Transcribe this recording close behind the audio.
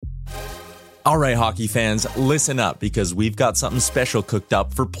All right, hockey fans, listen up because we've got something special cooked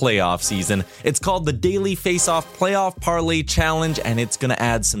up for playoff season. It's called the Daily Face-Off Playoff Parlay Challenge, and it's going to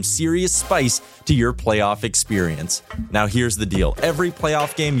add some serious spice to your playoff experience. Now, here's the deal. Every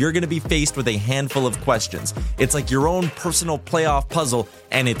playoff game, you're going to be faced with a handful of questions. It's like your own personal playoff puzzle,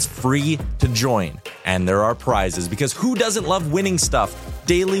 and it's free to join. And there are prizes, because who doesn't love winning stuff?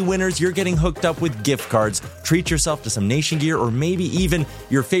 Daily winners, you're getting hooked up with gift cards. Treat yourself to some Nation gear or maybe even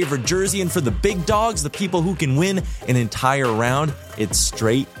your favorite jersey. And for the big dogs, the people who can win an entire round, it's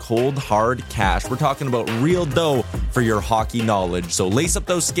straight, cold, hard cash. We're talking about real dough for your hockey knowledge. So lace up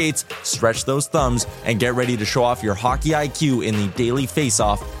those skates, stretch those thumbs, and get ready to show off your hockey IQ in the Daily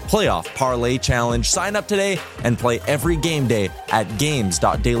Face-Off Playoff Parlay Challenge. Sign up today and play every game day at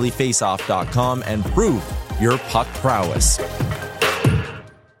games.dailyfaceoff.com and prove your puck prowess.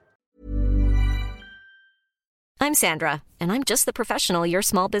 I'm Sandra, and I'm just the professional your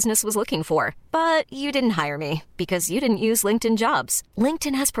small business was looking for. But you didn't hire me because you didn't use LinkedIn Jobs.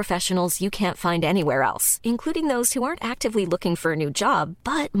 LinkedIn has professionals you can't find anywhere else, including those who aren't actively looking for a new job,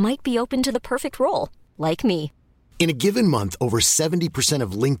 but might be open to the perfect role, like me. In a given month, over 70%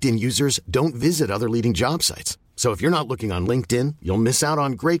 of LinkedIn users don't visit other leading job sites. So if you're not looking on LinkedIn, you'll miss out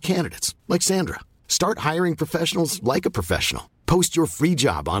on great candidates like Sandra. Start hiring professionals like a professional. Post your free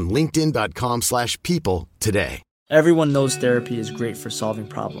job on linkedin.com/people today. Everyone knows therapy is great for solving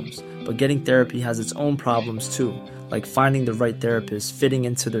problems, but getting therapy has its own problems too, like finding the right therapist, fitting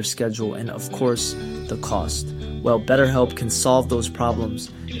into their schedule, and of course, the cost. Well, BetterHelp can solve those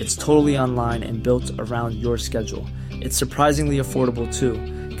problems. It's totally online and built around your schedule. It's surprisingly affordable too.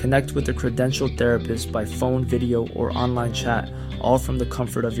 Connect with a credentialed therapist by phone, video, or online chat, all from the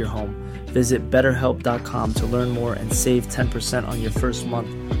comfort of your home. Visit BetterHelp.com to learn more and save 10% on your first month.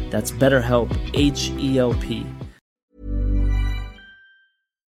 That's BetterHelp, H-E-L-P.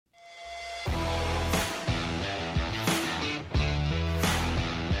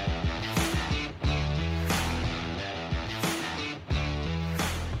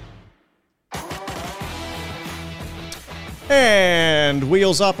 And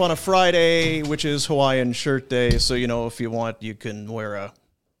wheels up on a Friday, which is Hawaiian Shirt Day. So, you know, if you want, you can wear a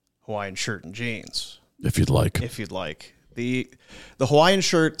Hawaiian shirt and jeans. If you'd like. If you'd like. The Hawaiian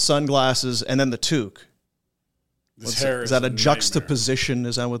shirt, sunglasses, and then the toque. This hair is that a juxtaposition?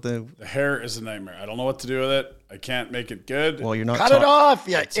 Is that what the hair is a nightmare? I don't know what to do with it. I can't make it good. Well, you're not cut it off,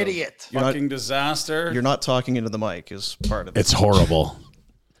 you idiot. Fucking disaster. You're not talking into the mic is part of it. It's horrible.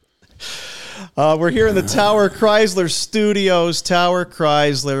 We're here in the Tower Chrysler Studios. Tower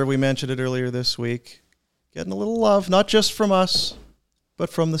Chrysler, we mentioned it earlier this week. Getting a little love, not just from us,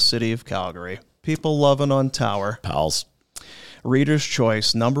 but from the city of Calgary. People loving on Tower. Pals. Reader's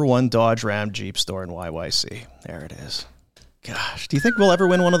Choice, #1 Dodge Ram Jeep store in YYC. There it is. Gosh, do you think we'll ever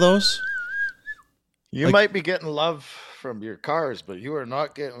win one of those? You might be getting love from your cars, but you are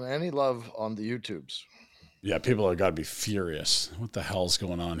not getting any love on the YouTubes. Yeah, people have got to be furious. What the hell's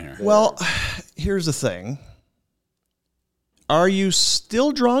going on here? Well, here's the thing. Are you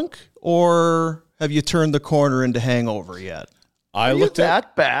still drunk, or have you turned the corner into hangover yet? I looked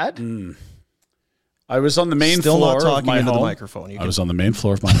at that bad. I was on the main Still floor not talking of my into home. the microphone. I was on the main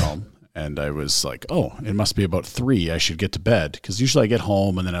floor of my home, and I was like, "Oh, it must be about 3. I should get to bed," because usually I get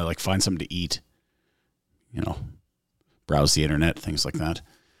home and then I like find something to eat. You know, browse the internet, things like that.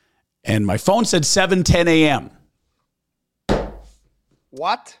 And my phone said 7:10 a.m.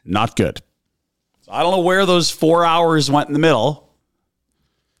 What? Not good. So I don't know where those 4 hours went in the middle,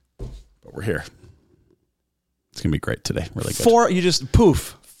 but we're here. It's going to be great today. Really good. You just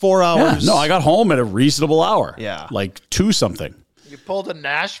poof. 4 hours. Yeah, no, I got home at a reasonable hour. Yeah. Like 2 something. You pulled a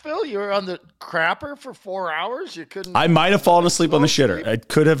Nashville? You were on the crapper for 4 hours? You couldn't. I might have fallen asleep on the shitter. It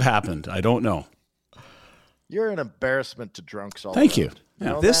could have happened. I don't know. You're an embarrassment to drunks all Thank around. you.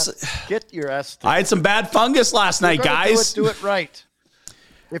 Yeah. Get your ass. I had some bad fungus last night, guys. Do it right.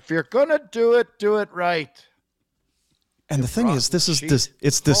 If you're gonna do it right. And the thing is,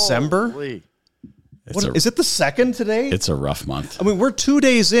 it's December. Holy. Is it the 2nd today? It's a rough month. I mean, we're 2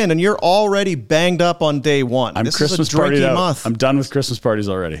 days in, and you're already banged up on day one. I'm this Christmas is a drinking party month. I'm done with Christmas parties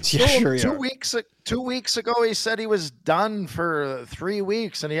already. Yeah, sure you 2 weeks ago, he said he was done for 3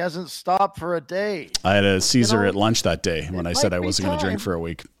 weeks, and he hasn't stopped for a day. I had a Caesar at lunch that day when I said I wasn't going to drink for a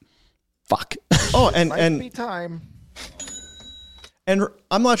week. Fuck. Oh, might be time. And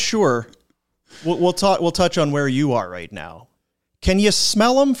I'm not sure. We'll touch on where you are right now. Can you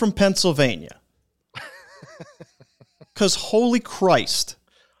smell them from Pennsylvania? Because holy Christ,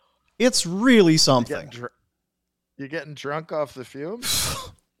 it's really something. You're getting drunk off the fumes?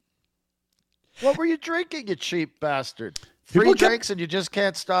 What were you drinking, you cheap bastard? Free drinks and you just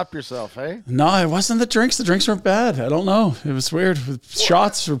can't stop yourself, hey? No, it wasn't the drinks. The drinks weren't bad. I don't know. It was weird.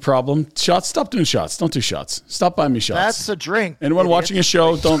 Shots were a problem. Shots. Stop doing shots. Don't do shots. Stop buying me shots. That's a drink. Anyone watching a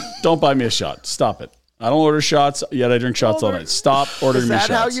show, don't buy me a shot. Stop it. I don't order shots, yet I drink shots all night. Stop ordering me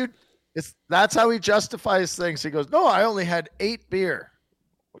shots. That's how he justifies things. He goes, no, I only had 8 beer.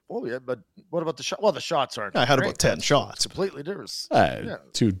 Oh, yeah, but what about the shot? Well, the shots aren't. I had about 10 shots. Completely different.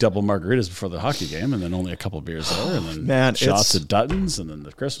 2 double margaritas before the hockey game, and then only a couple of beers there, and then shots at Dutton's, and then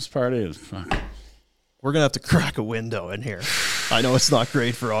the Christmas party. We're going to have to crack a window in here. I know it's not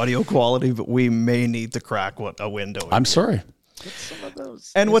great for audio quality, but we may need to crack a window in I'm here. sorry.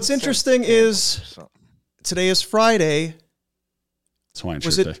 And what's interesting is today is Friday.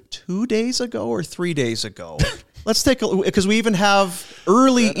 Was it 2 days ago or 3 days ago? Let's take a look, because we even have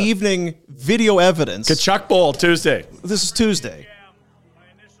early evening video evidence. Kachuk Bowl, Tuesday. This is Tuesday.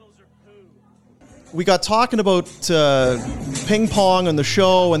 We got talking about ping pong on the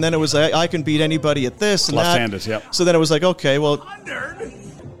show, and then it was I can beat anybody at this and left-handed, that. Yep. So then it was like, okay, well,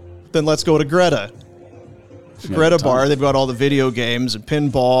 then let's go to Greta. Greta Bar, they've got all the video games and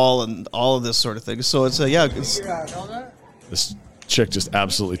pinball and all of this sort of thing. So it's This chick just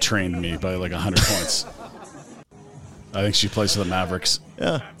absolutely trained me by like 100 points. I think she plays for the Mavericks.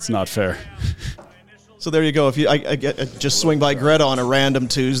 Yeah. It's not fair. So there you go. If I just swing by Greta on a random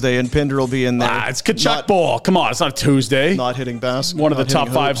Tuesday, and Pinder will be in there. It's Kachuk Bowl. Come on, it's not Tuesday. Not hitting basketball. One of the top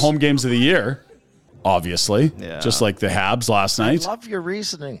 5 home games of the year, obviously. Yeah. Just like the Habs last night. I love your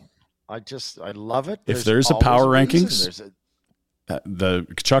reasoning. I love it. If there's a power rankings, the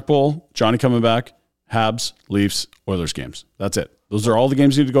Kachuk Bowl, Johnny coming back, Habs, Leafs, Oilers games. That's it. Those are all the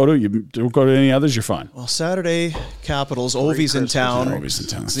games you need to go to. You don't go to any others, you're fine. Well, Saturday, Capitals, Ovi's in town. Ovi's in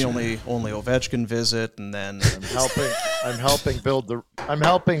town. It's the only Ovechkin visit, and then I'm helping build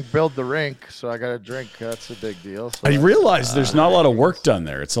the rink, so I got to drink. That's a big deal. So I realize there's not a lot of work done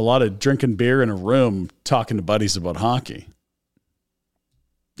there. It's a lot of drinking beer in a room, talking to buddies about hockey.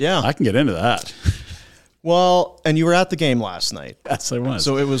 Yeah, I can get into that. Well, and you were at the game last night. Yes, I was.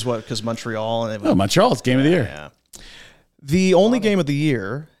 So it was what? Because Montreal and Montreal's game of the year. Yeah. The only game of the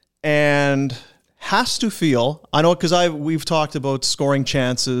year, and has to feel, I know, because we've talked about scoring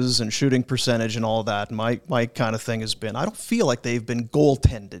chances and shooting percentage and all that. And my kind of thing has been, I don't feel like they've been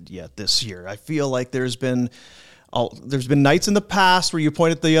goaltended yet this year. I feel like there's been nights in the past where you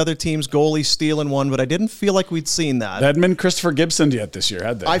point at the other team's goalie stealing one, but I didn't feel like we'd seen that. They hadn't been Christopher Gibson yet this year,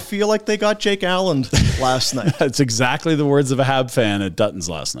 had they? I feel like they got Jake Allen last night. That's exactly the words of a Hab fan at Dutton's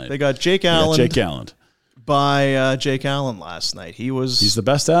last night. They got Jake Allen. Jake Allen. By Jake Allen last night. He's the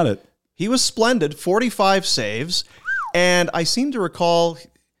best at it. He was splendid, 45 saves, and I seem to recall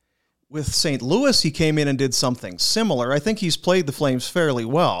with St. Louis he came in and did something similar. I think he's played the Flames fairly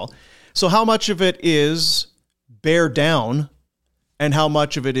well. So how much of it is bear down and how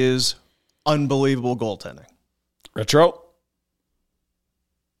much of it is unbelievable goaltending? Retro?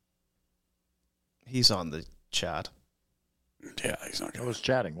 He's on the chat. Yeah, he's not going to. I was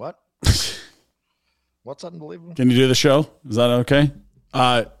chatting. What? What's unbelievable? Can you do the show? Is that okay?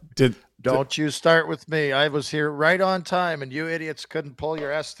 Don't you start with me. I was here right on time, and you idiots couldn't pull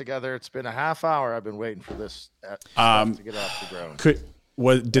your S together. It's been a half hour. I've been waiting for this to get off the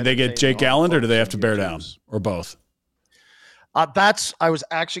ground. Did they get Jake Allen, or do they have to bear down, or both? I was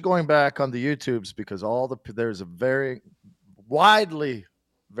actually going back on the YouTubes because there's a very widely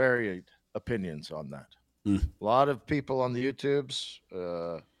varied opinions on that. A lot of people on the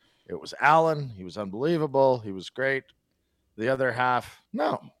YouTubes. It was Allen. He was unbelievable. He was great. The other half,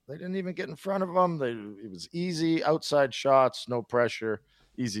 no, they didn't even get in front of him. It was easy outside shots, no pressure,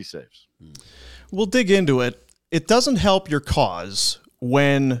 easy saves. We'll dig into it. It doesn't help your cause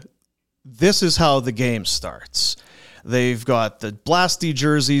when this is how the game starts. They've got the Blasty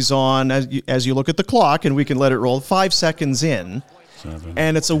jerseys on as you look at the clock, and we can let it roll 5 seconds in. 7.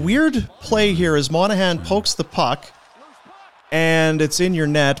 And it's a weird play here as Monahan pokes the puck. And it's in your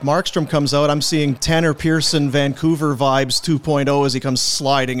net. Markstrom comes out. I'm seeing Tanner Pearson, Vancouver vibes 2.0 as he comes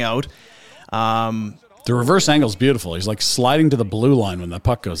sliding out. The reverse angle is beautiful. He's like sliding to the blue line when the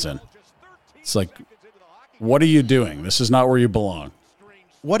puck goes in. It's like, what are you doing? This is not where you belong.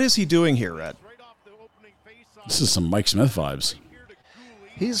 What is he doing here, Red? This is some Mike Smith vibes.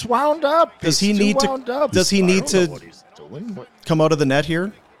 He's wound up. Does he need to come out of the net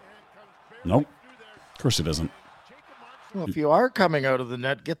here? Nope. Of course he doesn't. Well, if you are coming out of the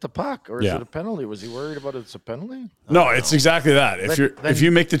net, get the puck, or is it a penalty? Was he worried about it's a penalty? No, it's exactly that. If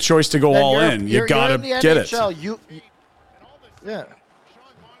you make the choice to go all in, you gotta get it. Yeah.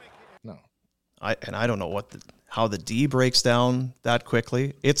 No. I don't know how the D breaks down that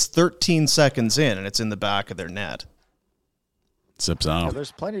quickly. It's 13 seconds in, and it's in the back of their net. Zips out. Yeah,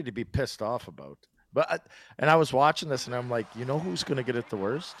 there's plenty to be pissed off about. But I was watching this, and I'm like, you know who's going to get it the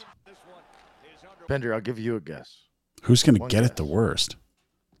worst? Bender, I'll give you a guess. Who's going to get it the worst?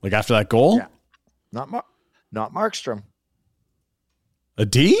 Like after that goal? Yeah. Not Markstrom. A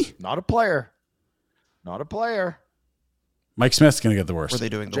D? Not a player. Not a player. Mike Smith's going to get the worst. Were they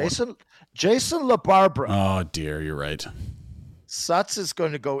doing Jason LaBarbera. Oh, dear. You're right. Sutz is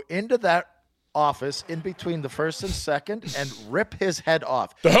going to go into that office in between the first and second and rip his head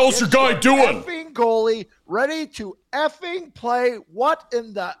off. The hell's your guy doing? Effing goalie ready to effing play. What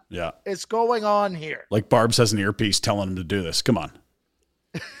in the is going on here? Like Barbs has an earpiece telling him to do this. Come on.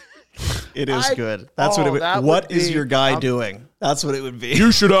 It is good. That's what it would. What is your guy doing? That's what it would be.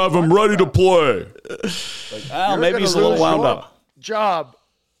 You should have him ready to play. Maybe he's a little wound up. Job.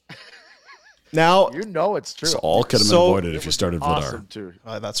 Now you know it's true. So all could have been avoided if you started awesome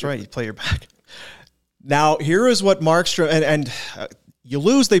Vladar. That's right. You play your back. Now here is what Markstrom and you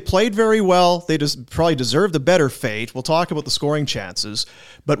lose. They played very well. They just probably deserved a better fate. We'll talk about the scoring chances,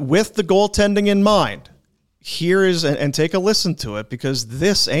 but with the goaltending in mind. Here is, and take a listen to it, because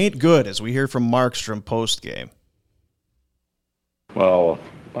this ain't good, as we hear from Markstrom post-game. Well,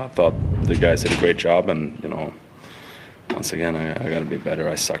 I thought the guys did a great job, and, once again, I got to be better.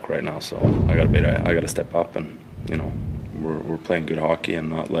 I suck right now, so I got to step up, and, we're playing good hockey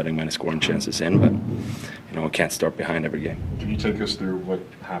and not letting many scoring chances in, but, we can't start behind every game. Can you take us through what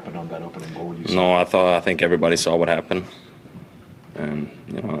happened on that opening goal? No, I think everybody saw what happened, and,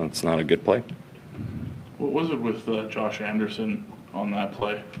 it's not a good play. What was it with Josh Anderson on that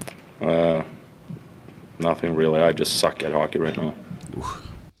play? Nothing really. I just suck at hockey right now.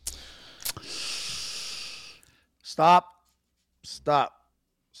 Stop.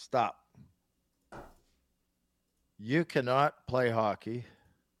 You cannot play hockey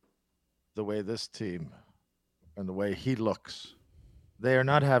the way this team and the way he looks. They're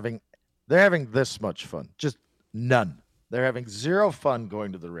having this much fun. Just none. They're having zero fun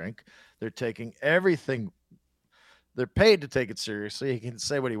going to the rink. They're taking everything. They're paid to take it seriously. He can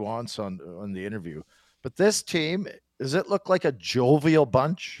say what he wants on the interview. But this team, does it look like a jovial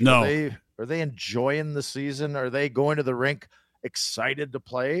bunch? No. Are they enjoying the season? Are they going to the rink excited to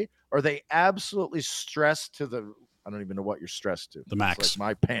play? Are they absolutely stressed to the – I don't even know what you're stressed to. The max. It's like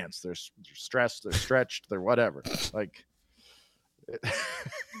my pants. They're stressed. They're stretched. They're whatever. Like –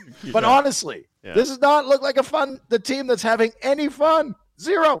 But honestly, this does not look like the team that's having any fun.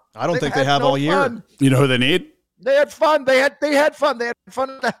 Zero. I don't think they have all year. Fun. You know who they need? They had fun. They had fun. They had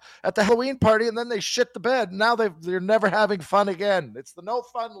fun at the Halloween party, and then they shit the bed. Now they're never having fun again. It's the no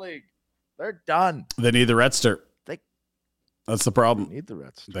fun league. They're done. They need the Redster. That's the problem. They need the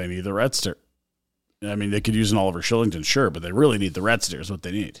Redster. They need the Redster. I mean, they could use an Oliver Shillington, sure, but they really need the Redster is what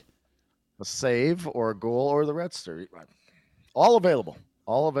they need. A save or a goal or the Redster. All available.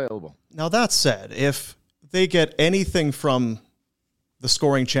 Now, that said, if they get anything from the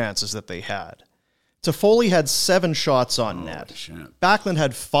scoring chances that they had, Toffoli had 7 shots on net. Shit. Backlund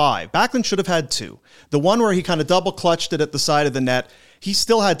had 5. Backlund should have had 2. The one where he kind of double clutched it at the side of the net, he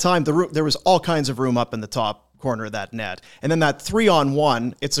still had time. There was all kinds of room up in the top corner of that net. And then that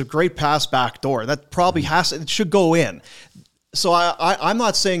 3-on-1, it's a great pass back door. That probably it should go in. So I'm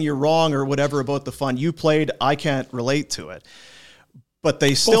not saying you're wrong or whatever about the fun. You played, I can't relate to it. But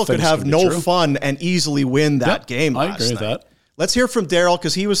they still could have no fun and easily win that game last night. I agree with that. Let's hear from Daryl,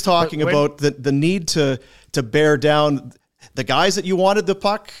 because he was talking about the need to bear down the guys that you wanted the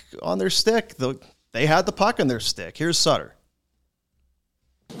puck on their stick. They had the puck on their stick. Here's Sutter.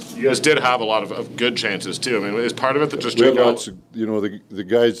 You guys did have a lot of good chances too. I mean, is part of it that just we had lots of, the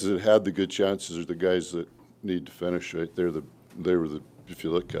guys that had the good chances are the guys that need to finish. Right, they were the if you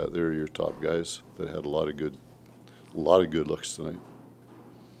look at, they're your top guys that had a lot of good looks tonight.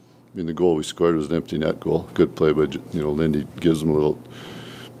 I mean, the goal we scored was an empty net goal. Good play by Lindy, gives him a little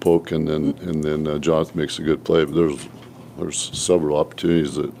poke, and then Jonathan makes a good play. But there's several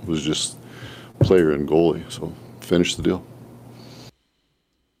opportunities that was just player and goalie. So finish the deal.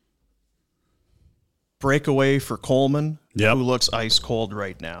 Breakaway for Coleman, who looks ice cold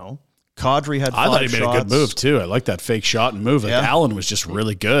right now. Kadri had 5 I thought he shots. made a good move too. I like that fake shot and move. Like Allen was just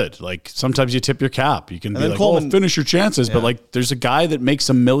really good. Like sometimes you tip your cap. You can be like, Coleman, finish your chances. Yeah. But like there's a guy that makes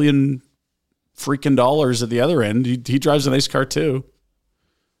 $1 million freaking dollars at the other end. He drives a nice car too.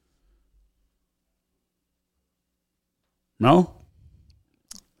 No?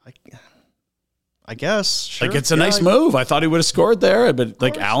 I guess. Sure. Like, it's a nice move. I thought he would have scored there, but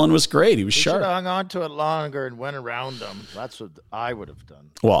like Allen was great. He was sharp. Should have hung on to it longer and went around him. That's what I would have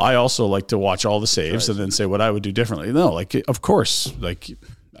done. Well, I also like to watch all the saves and then say what I would do differently. No, like, of course, like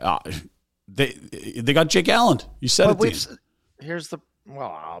they got Jake Allen. You said it, Dean. Here's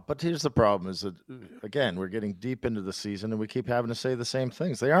the problem is that, again, we're getting deep into the season and we keep having to say the same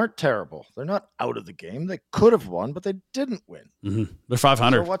things. They aren't terrible. They're not out of the game. They could have won, but they didn't win. Mm-hmm. They're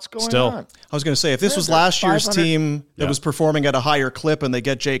 500. So what's going still on? I was going to say, if this was last year's team that was performing at a higher clip and they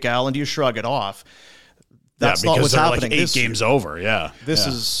get Jake Allen, do you shrug it off? That's not what's happening. Like 8 games over. Yeah. This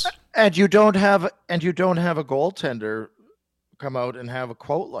is. And you don't have a goaltender come out and have a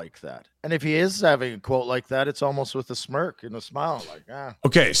quote like that. And if he is having a quote like that, it's almost with a smirk and a smile, like,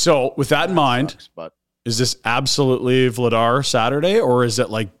 Okay, so with that in mind, is this absolutely Vladar Saturday, or is it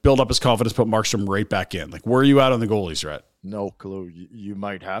like build up his confidence, put Markstrom right back in? Like, where are you at on the goalies, Rhett? No clue. You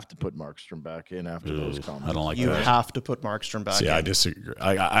might have to put Markstrom back in after those comments. I don't like that. You have to put Markstrom back in. I disagree.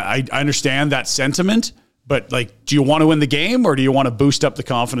 I understand that sentiment, but like, do you want to win the game or do you want to boost up the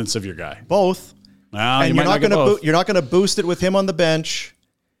confidence of your guy? Both. Well, and you're not going to boost it with him on the bench.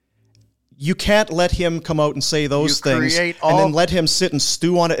 You can't let him come out and say those things and then let him sit and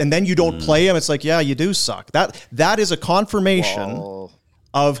stew on it, and then you don't play him. It's like, yeah, you do suck. That is a confirmation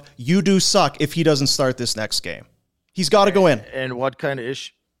of you do suck if he doesn't start this next game. He's got to go in. And what kind of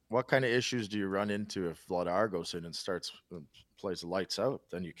issues do you run into if Vladar goes in and plays the lights out?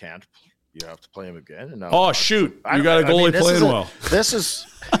 Then you can't. You have to play him again. And now, shoot. You got a goalie playing well. This is...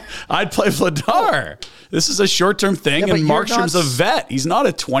 I'd play Vladar. This is a short-term thing, and Markstrom's a vet. He's not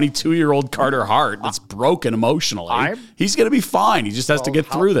a 22-year-old Carter Hart that's broken emotionally. He's going to be fine. He just has to get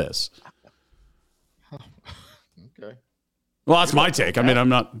through this. Okay. Well, that's my take. I mean, I'm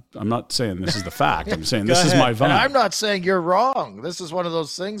not saying this is the fact. I'm saying this is my vibe. And I'm not saying you're wrong. This is one of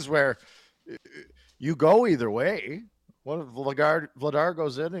those things where you go either way. What if Vladar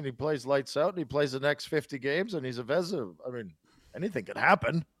goes in and he plays lights out and he plays the next 50 games and he's a Vezina? I mean, anything could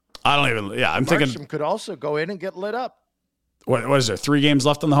happen. I'm thinking Markstrom could also go in and get lit up. What is there? 3 games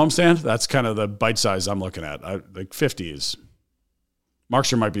left on the homestand? That's kind of the bite size I'm looking at. Like 50 is.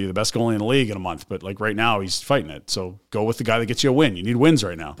 Markstrom might be the best goalie in the league in a month, but like right now he's fighting it. So go with the guy that gets you a win. You need wins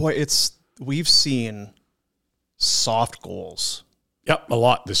right now. Boy, we've seen soft goals. Yep, a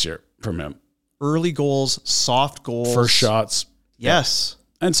lot this year from him. Early goals, soft goals. First shots. Yes.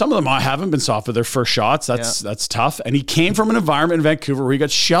 And some of them haven't been soft with their first shots. That's tough. And he came from an environment in Vancouver where he got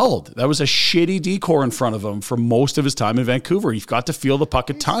shelled. That was a shitty decor in front of him for most of his time in Vancouver. He's got to feel the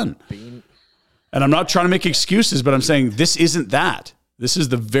puck a ton. And I'm not trying to make excuses, but I'm saying this isn't that. This is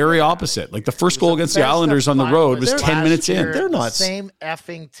the very opposite. Like the first goal against the Islanders on the road was 10 minutes in. They're not the same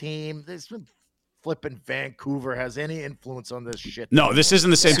effing team. This flipping Vancouver has any influence on this shit. No, this isn't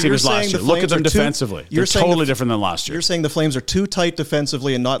the same team as last year. Look at them defensively. They're totally different than last year. You're saying the Flames are too tight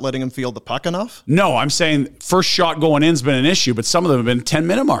defensively and not letting him field the puck enough? No, I'm saying first shot going in's been an issue, but some of them have been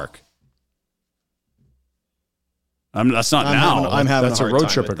 10-minute mark. That's not now. That's a road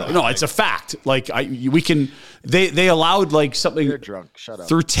trip. No, it's a fact. Like they allowed like something. You're drunk. Shut up.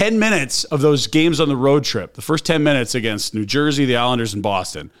 Through 10 minutes of those games on the road trip, the first 10 minutes against New Jersey, the Islanders, and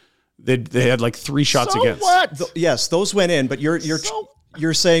Boston. They had like 3 shots against. What? Yes, those went in, but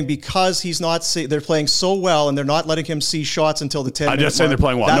you're saying because he's not they're playing so well and they're not letting him see shots until the 10 minutes. I'm just saying they're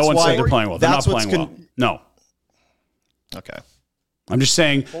playing well. No one said they're playing well. They're not playing well. No. Okay. I'm just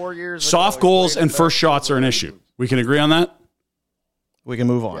saying soft goals and first shots are an issue. We can agree on that? We can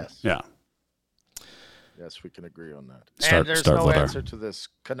move on. Yes. Yeah. Yes, we can agree on that. Start no Vladar. Answer to this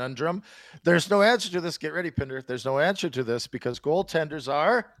conundrum. There's no answer to this. Get ready, Pinder. There's no answer to this because goaltenders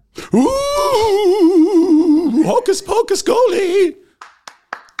are... Ooh, hocus pocus goalie.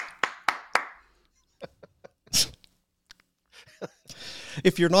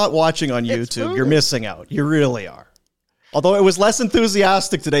 If you're not watching on YouTube, you're missing out. You really are. Although it was less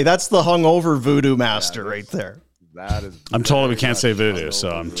enthusiastic today. That's the hungover voodoo master right there. That is. I'm told we can't say voodoo, so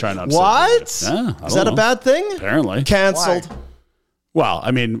I'm trying not to what? say voodoo. Yeah, is that a bad thing? Apparently. Canceled. Why? Well,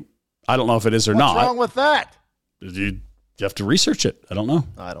 I mean, I don't know if it is or What's not. What's wrong with that? You have to research it. I don't know.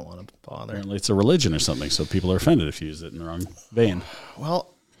 I don't want to bother. Apparently it's a religion or something, so people are offended if you use it in the wrong vein.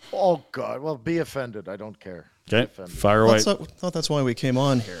 Well, oh, God. Well, be offended. I don't care. Okay, fire away. I thought that's why we came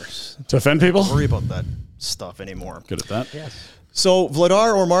on here. To offend people? Don't worry about that stuff anymore. Good at that. Yes. So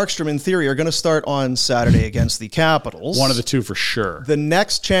Vladar or Markstrom, in theory, are going to start on Saturday against the Capitals. One of the two for sure. The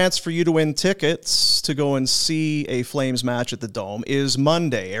next chance for you to win tickets to go and see a Flames match at the Dome is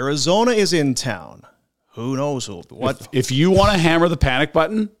Monday. Arizona is in town. Who knows what? If you want to hammer the panic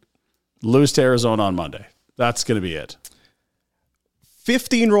button, lose to Arizona on Monday. That's going to be it.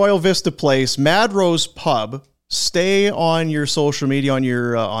 15 Royal Vista Place, Mad Rose Pub. Stay on your social media, on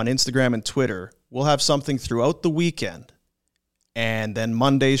your on Instagram and Twitter. We'll have something throughout the weekend. And then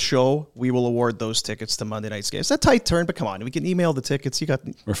Monday's show, we will award those tickets to Monday night's game. It's a tight turn, but come on. We can email the tickets.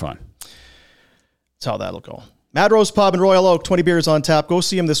 We're fine. That's how that'll go. Mad Rose Pub in Royal Oak, 20 beers on tap. Go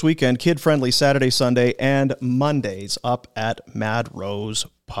see them this weekend. Kid-friendly Saturday, Sunday, and Mondays up at Mad Rose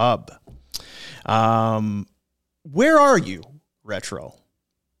Pub. Where are you, Retro?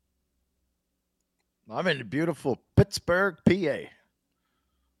 I'm in beautiful Pittsburgh, PA.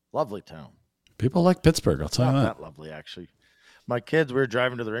 Lovely town. People like Pittsburgh, I'll tell you Not that. that lovely, actually. My kids, we were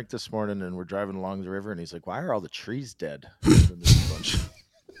driving to the rink this morning, and we're driving along the river, and he's like, why are all the trees dead? And there's a bunch.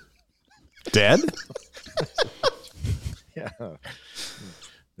 Dead? Yeah.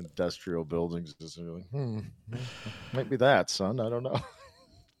 Industrial buildings. Might be that, son. I don't know.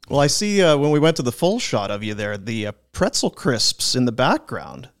 Well, I see when we went to the full shot of you there, the pretzel crisps in the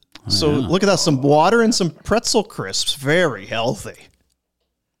background. So look at that, some water and some pretzel crisps. Very healthy.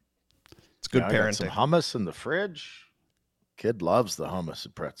 It's good parenting. I got some hummus in the fridge. Kid loves the hummus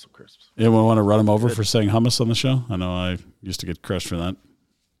and pretzel crisps. Anyone want to run him over for saying hummus on the show? I know I used to get crushed for that.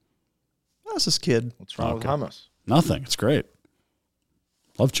 That's this kid. What's wrong with hummus? Nothing. It's great.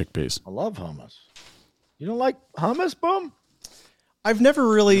 Love chickpeas. I love hummus. You don't like hummus, Boom? I've never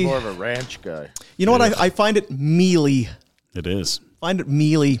really... You're more of a ranch guy. You know what? I find it mealy. It is. Find it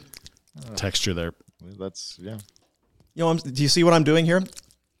mealy. Texture there. That's, yeah. You know, do you see what I'm doing here?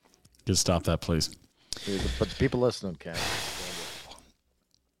 Just stop that, please. But the people listening can't.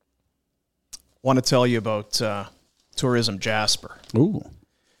 Want to tell you about Tourism Jasper. Ooh.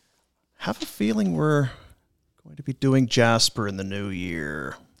 Have a feeling we're going to be doing Jasper in the new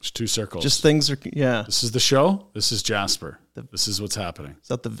year. There's two circles. Just things are, yeah. This is the show. This is Jasper. This is what's happening. Is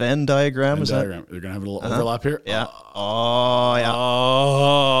that the Venn diagram? They're going to have a little overlap here. Yeah. Oh, yeah.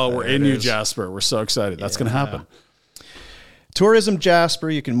 Oh, we're in you, Jasper. We're so excited. That's going to happen. Tourism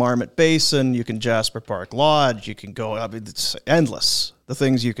Jasper. You can Marmot Basin. You can Jasper Park Lodge. You can go, I mean, it's endless. The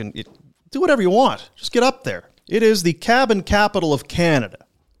things you can do whatever you want. Just get up there. It is the cabin capital of Canada.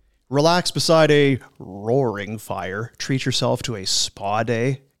 Relax beside a roaring fire. Treat yourself to a spa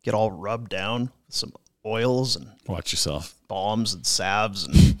day. Get all rubbed down with some oils and watch yourself. Balms and salves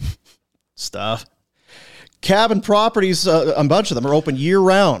and stuff. Cabin properties, a bunch of them are open year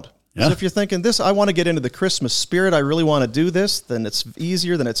round. Yeah. So if you're thinking this, I want to get into the Christmas spirit, I really want to do this, then it's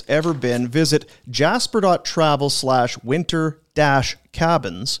easier than it's ever been. Visit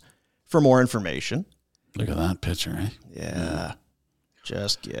jasper.travel/winter-cabins for more information. Look at that picture, eh? Yeah.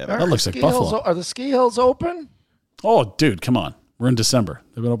 Just give it. That looks like Buffalo. Are the ski hills open? Oh, dude, come on. We're in December.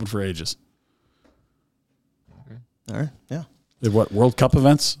 They've been open for ages. Okay. All right, yeah. They have what, World Cup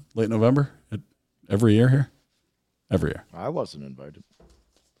events late November? Every year here? Every year. I wasn't invited.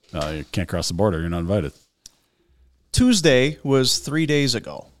 You can't cross the border. You're not invited. Tuesday was 3 days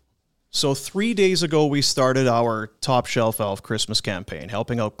ago. So 3 days ago, we started our Top Shelf Elf Christmas campaign,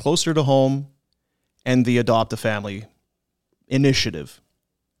 helping out Closer to Home and the Adopt a Family initiative.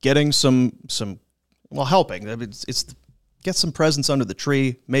 Getting helping. It's get some presents under the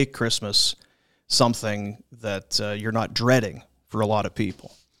tree, make Christmas something that you're not dreading for a lot of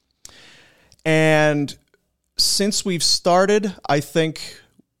people. And since we've started, I think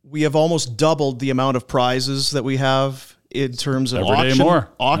we have almost doubled the amount of prizes that we have in terms of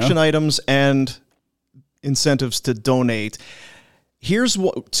auction items and incentives to donate. Here's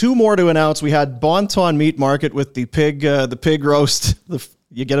two more to announce. We had Bonton Meat Market with the pig roast.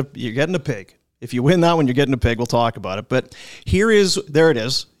 You're getting a pig. If you win that one, you're getting a pig. We'll talk about it. But there it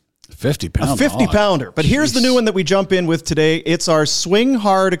is. 50 pound. A 50 pounder. But here's the new one that we jump in with today. It's our Swing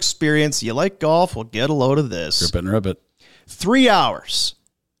Hard experience. You like golf? Well, get a load of this. Rip it and rip it. 3 hours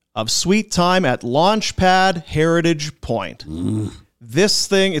of sweet time at Launchpad Heritage Point. This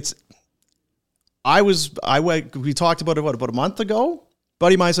thing, we talked about it, about a month ago?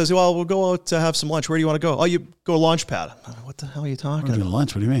 Buddy of mine says, well, we'll go out to have some lunch. Where do you want to go? Oh, you go to Launchpad. What the hell are you talking about?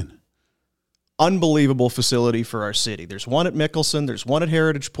 Lunch? What do you mean? Unbelievable facility for our city. There's one at Mickelson. There's one at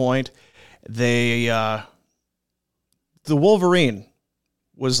Heritage Point. The Wolverine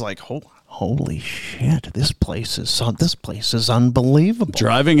was like, holy shit, this place is unbelievable.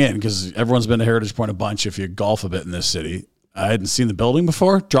 Driving in, because everyone's been to Heritage Point a bunch if you golf a bit in this city. I hadn't seen the building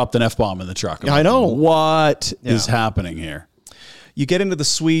before. Dropped an F-bomb in the truck. I know. What is happening here? You get into the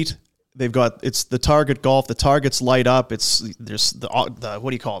suite. It's the Target Golf. The targets light up. There's the what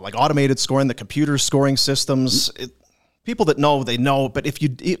do you call it? Like automated scoring, the computer scoring systems. People that know, they know. But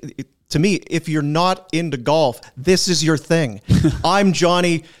to me, if you're not into golf, this is your thing. I'm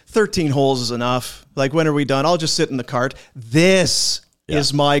Johnny. 13 holes is enough. Like, when are we done? I'll just sit in the cart. This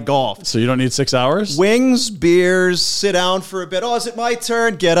is my golf. So you don't need 6 hours? Wings, beers, sit down for a bit. Oh, is it my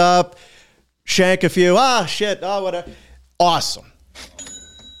turn? Get up, shank a few. Whatever. Awesome.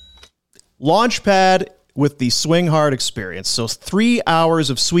 Launchpad with the Swing Hard experience. So 3 hours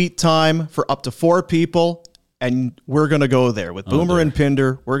of sweet time for up to 4 people. And we're going to go there with Boomer and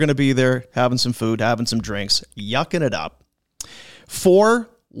Pinder. We're going to be there having some food, having some drinks, yucking it up. 4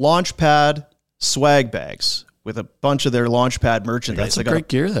 Launchpad swag bags with a bunch of their Launchpad merchandise. They got great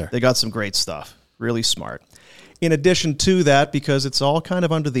gear there. They got some great stuff. Really smart. In addition to that, because it's all kind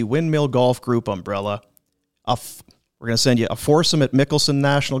of under the Windmill Golf Group umbrella, we're going to send you a foursome at Mickelson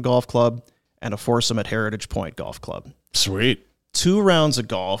National Golf Club and a foursome at Heritage Point Golf Club. Sweet. 2 rounds of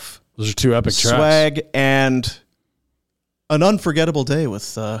golf. Those are 2 epic tracks. Swag and an unforgettable day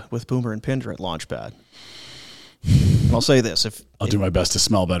with Boomer and Pinder at Launchpad. And I'll say this: I'll do my best to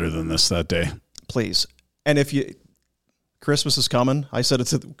smell better than this that day. Please. And Christmas is coming. I said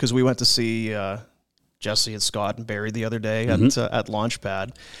it because we went to see Jesse and Scott and Barry the other day at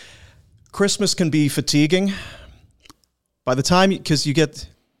Launchpad. Christmas can be fatiguing. By the time, because you get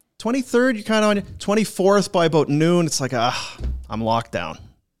 23rd, you're kind of on 24th by about noon. It's like, I'm locked down.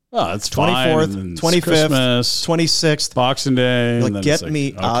 Oh, that's 24th, 25th, Christmas, 26th, Boxing Day. Like, get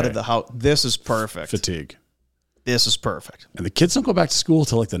me out of the house. This is perfect. Fatigue. This is perfect. And the kids don't go back to school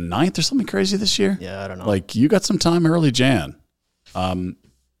till like the 9th or something crazy this year. Yeah, I don't know. Like, you got some time early Jan. Do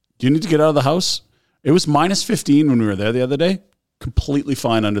you need to get out of the house? It was minus 15 when we were there the other day. Completely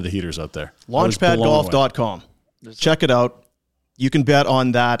fine under the heaters out there. Launchpadgolf.com. Check it out. You can bet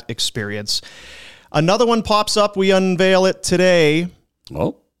on that experience. Another one pops up. We unveil it today.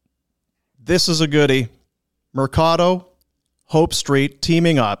 Oh. This is a goodie. Mercado, Hope Street,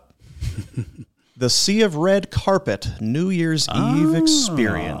 teaming up. The Sea of Red Carpet New Year's Eve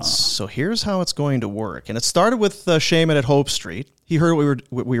experience. So here's how it's going to work. And it started with Shaman at Hope Street. He heard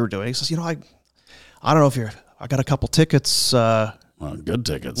what we were doing. He says, I don't know if I got a couple tickets. Good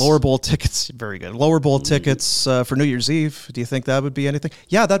tickets. Lower bowl tickets. Very good. Lower bowl tickets for New Year's Eve. Do you think that would be anything?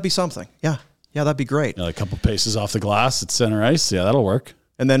 Yeah, that'd be something. Yeah, that'd be great. A couple paces off the glass at center ice. Yeah, that'll work.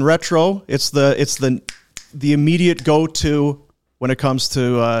 And then retro. It's the immediate go-to when it comes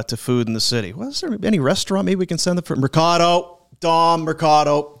to food in the city. Well, is there any restaurant maybe we can send them for? Mercado,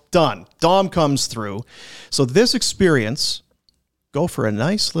 done. Dom comes through. So this experience, go for a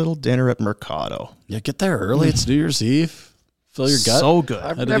nice little dinner at Mercado. Yeah, get there early. It's New Year's Eve. Fill your gut. So good.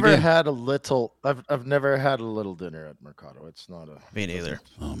 I've never had a little dinner at Mercado. It's not a... Me neither.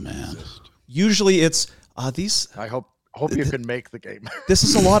 Oh, man. Usually it's these... I hope you can make the game. This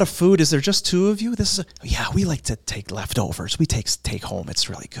is a lot of food. Is there just 2 of you? We like to take leftovers. We take home. It's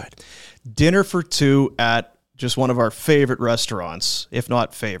really good. Dinner for 2 at just one of our favorite restaurants, if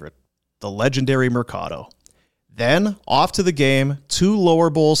not favorite, the legendary Mercado. Then off to the game, 2 lower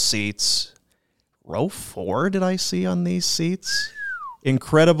bowl seats. Row 4 did I see on these seats?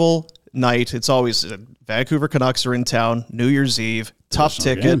 Incredible night. It's always Vancouver Canucks are in town, New Year's Eve, tough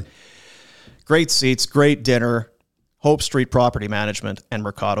ticket. Game. Great seats, great dinner. Hope Street Property Management and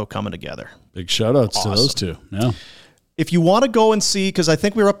Mercado coming together. Big shout outs to those 2. Yeah. If you want to go and see, because I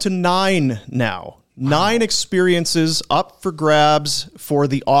think we're up to 9 now. 9 experiences up for grabs for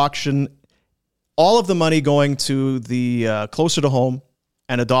the auction. All of the money going to the Closer to Home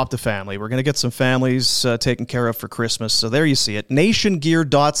and Adopt a Family. We're going to get some families taken care of for Christmas. So there you see it.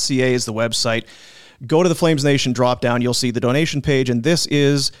 Nationgear.ca is the website. Go to the Flames Nation drop down. You'll see the donation page, and this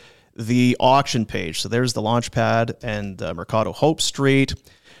is the auction page. So there's the Launchpad and Mercado Hope Street.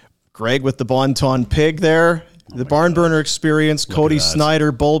 Greg with the Bonton Pig there. The Barn Burner experience. Cody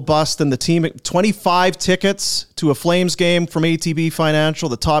Snyder, Bull Bustin, the team. 25 tickets to a Flames game from ATB Financial.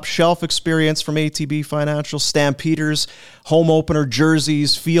 The Top Shelf experience from ATB Financial. Stampeders, home opener,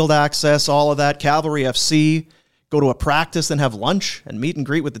 jerseys, field access, all of that. Cavalry FC. Go to a practice and have lunch and meet and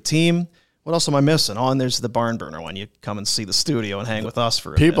greet with the team. What else am I missing? Oh, and there's the Barn Burner one. You come and see the studio and hang with us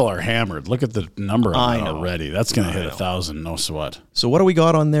for a People bit. Are hammered. Look at the number on that already. That's going to hit 1,000, no sweat. So what do we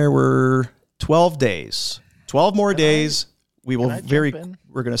got on there? We're 12 days. 12 more days. We're going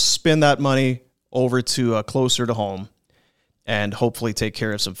to spin that money over to Closer to Home and hopefully take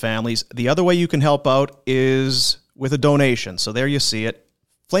care of some families. The other way you can help out is with a donation. So there you see it.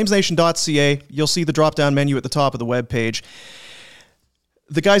 FlamesNation.ca. You'll see the drop-down menu at the top of the webpage.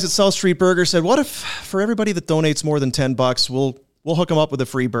 The guys at South Street Burger said, what if for everybody that donates more than $10, we'll hook them up with a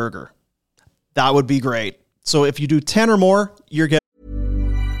free burger? That would be great. So if you do 10 or more, you're getting...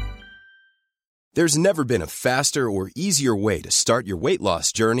 There's never been a faster or easier way to start your weight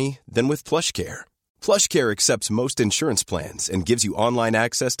loss journey than with PlushCare. PlushCare accepts most insurance plans and gives you online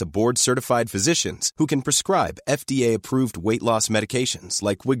access to board-certified physicians who can prescribe FDA-approved weight loss medications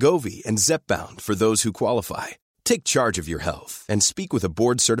like Wegovy and Zepbound for those who qualify. Take charge of your health and speak with a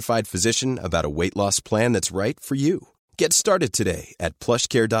board-certified physician about a weight loss plan that's right for you. Get started today at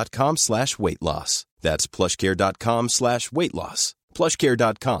plushcare.com/weight loss. That's plushcare.com/weight loss.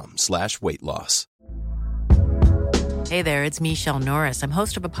 plushcare.com/weight loss. Hey there, it's Michelle Norris. I'm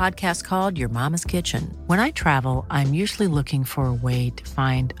host of a podcast called Your Mama's Kitchen. When I travel, I'm usually looking for a way to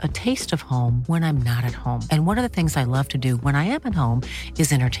find a taste of home when I'm not at home. And one of the things I love to do when I am at home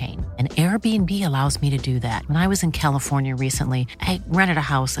is entertain. And Airbnb allows me to do that. When I was in California recently, I rented a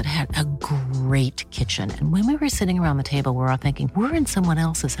house that had a great kitchen. And when we were sitting around the table, we're all thinking, we're in someone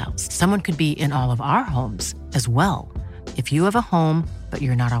else's house. Someone could be in all of our homes as well. If you have a home, but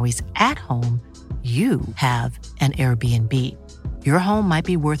you're not always at home, you have an Airbnb. Your home might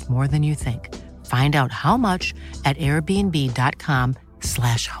be worth more than you think. Find out how much at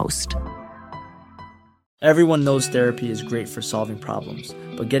airbnb.com/host. Everyone knows therapy is great for solving problems,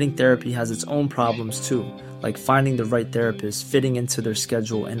 but getting therapy has its own problems too, like finding the right therapist, fitting into their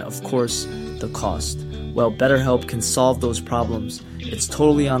schedule, and of course, the cost. Well, BetterHelp can solve those problems. It's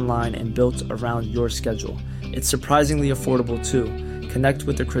totally online and built around your schedule. It's surprisingly affordable too. Connect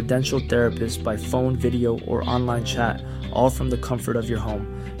with a credentialed therapist by phone, video, or online chat, all from the comfort of your home.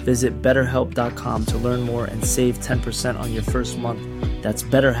 Visit BetterHelp.com to learn more and save 10% on your first month. That's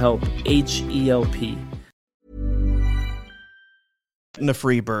BetterHelp, H-E-L-P. And a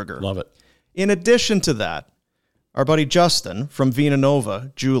free burger. Love it. In addition to that, our buddy Justin from Vina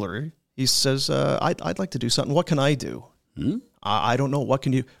Nova Jewelry, he says, I'd like to do something. What can I do? I don't know. What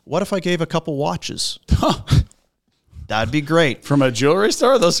can you? What if I gave a couple watches? That'd be great. From a jewelry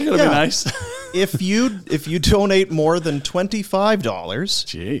store? Those are going to be nice. If you donate more than $25,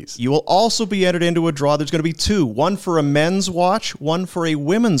 jeez, you will also be entered into a draw. There's going to be two, one for a men's watch, one for a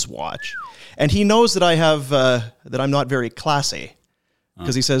women's watch. And he knows that I have that I'm not very classy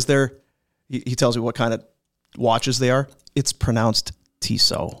because he says he tells me what kind of watches they are. It's pronounced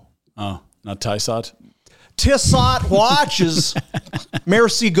Tissot. Oh, not Tissot? Tissot watches.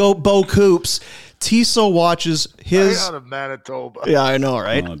 Merci beaucoup. Tissot watches his... Right out of Manitoba. Yeah, I know,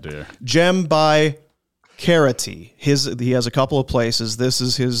 right? Oh, dear. Gem by Carity. He has a couple of places. This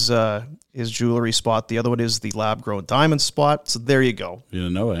is his jewelry spot. The other one is the lab-grown diamond spot. So there you go. You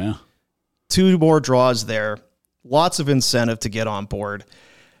didn't know it, yeah. Two more draws there. Lots of incentive to get on board.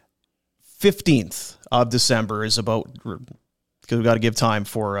 15th of December is about... because we've got to give time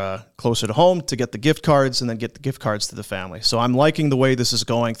for closer to home to get the gift cards and then get the gift cards to the family. So I'm liking the way this is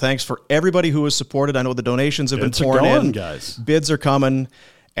going. Thanks for everybody who has supported. I know the donations have been pouring in. Guys. Bids are coming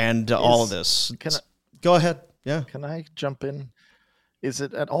and all of this. Go ahead. Yeah. Can I jump in? Is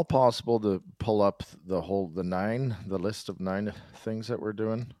it at all possible to pull up the list of 9 things that we're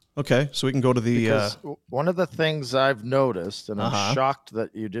doing? Okay, so we can go to the... Because one of the things I've noticed, and I'm shocked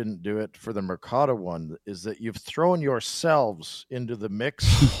that you didn't do it for the Mercado one, is that you've thrown yourselves into the mix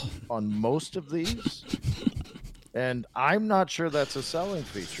on most of these. And I'm not sure that's a selling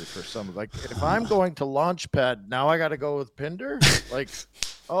feature for some. Like, if I'm going to Launchpad, now I got to go with Pinder? Like,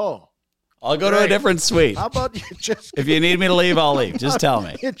 I'll go to a different suite. How about you just... If you need me to leave, I'll leave. Just tell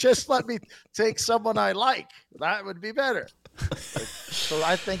me. You just let me take someone I like. That would be better. So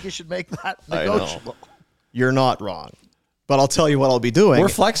I think you should make that negotiable. You're not wrong. But I'll tell you what I'll be doing. We're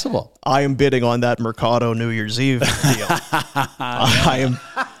flexible. I am bidding on that Mercado New Year's Eve deal. I am...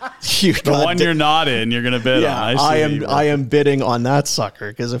 The one you're not in, you're going to bid on. I am bidding on that sucker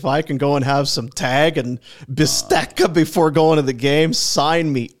because if I can go and have some tag and bistecca before going to the game,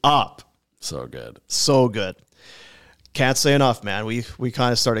 sign me up. So good. So good. Can't say enough, man. We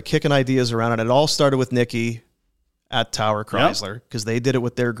kind of started kicking ideas around, and it all started with Nikki at Tower Chrysler because they did it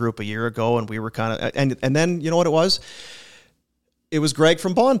with their group a year ago, and we were kind of... And then, you know what it was? It was Greg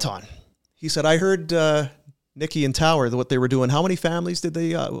from Bonton. He said, I heard Nikki and Tower, what they were doing. How many families did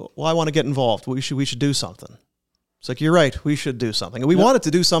they... well, I want to get involved. We should do something. It's like, you're right. We should do something. And we wanted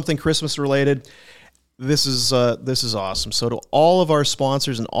to do something Christmas-related. This is awesome. So to all of our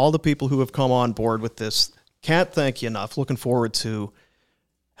sponsors and all the people who have come on board with this, can't thank you enough. Looking forward to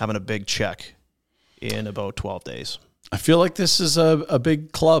having a big check in about 12 days. I feel like this is a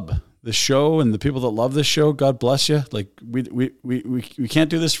big club. The show and the people that love this show, God bless you. Like we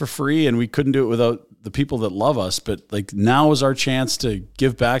can't do this for free, and we couldn't do it without the people that love us. But like now is our chance to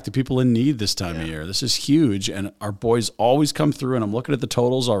give back to people in need this time of year. This is huge, and our boys always come through. And I'm looking at the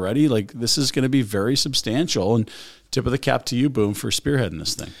totals already. Like this is going to be very substantial. And tip of the cap to you, Boom, for spearheading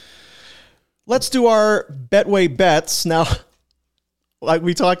this thing. Let's do our Betway bets now. like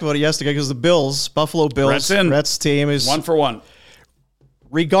we talked about it yesterday, because the Buffalo Bills, Rhett's team is 1-for-1.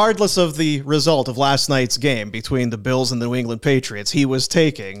 Regardless of the result of last night's game between the Bills and the New England Patriots, he was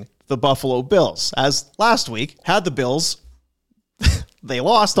taking the Buffalo Bills. As last week, had the Bills, they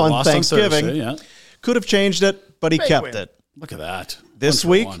lost on Thanksgiving. Thursday, yeah. Could have changed it, but he kept it. Look at that. This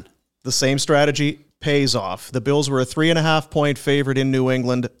week, the same strategy pays off. The Bills were a 3.5-point favorite in New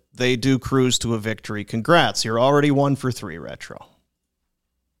England. They do cruise to a victory. Congrats. You're already 1 for 3, Retro.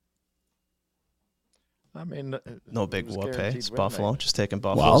 I mean, no big whoop, hey? It's Buffalo. Night. Just taking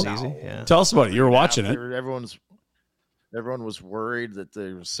Buffalo's easy. Yeah. Tell us about it. You were watching it. Everyone was worried that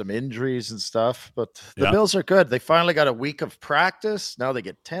there was some injuries and stuff, but the Bills are good. They finally got a week of practice. Now they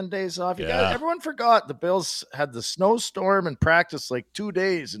get 10 days off. Everyone forgot the Bills had the snowstorm and practice like 2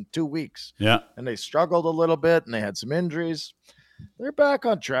 days in 2 weeks. Yeah. And they struggled a little bit and they had some injuries. They're back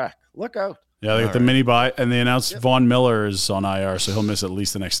on track. Look out. Yeah, they got the mini bye, and they announced Von Miller is on IR, so he'll miss at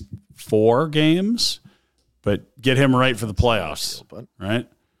least the next 4 games. But get him right for the playoffs, right?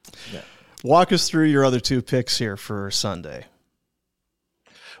 Yeah. Walk us through your other 2 picks here for Sunday.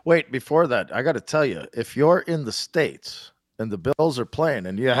 Wait, before that, I got to tell you, if you're in the States and the Bills are playing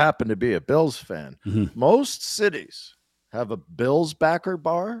and you happen to be a Bills fan, most cities have a Bills backer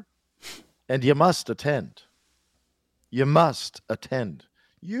bar, and you must attend. You must attend.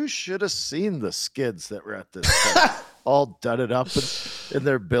 You should have seen the skids that were at this place, all dudded up in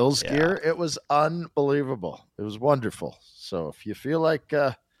their Bills gear. It was unbelievable. It was wonderful. So if you feel like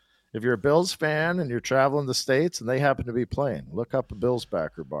if you're a Bills fan and you're traveling the States and they happen to be playing, look up a Bills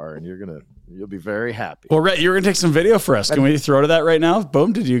backer bar and you'll be very happy. Well, Rhett, you're going to take some video for us. Can we throw to that right now?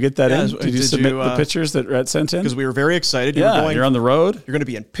 Boom. Did you get that in? Did you submit the pictures that Rhett sent in? Because we were very excited. You're on the road. You're going to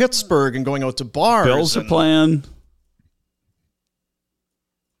be in Pittsburgh and going out to bars. Bills are playing.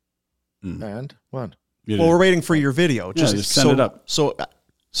 And what? Well, we're waiting for your video. Just send it up. So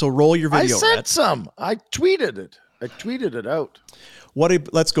roll your video. I sent Rhett. some. I tweeted it. I tweeted it out.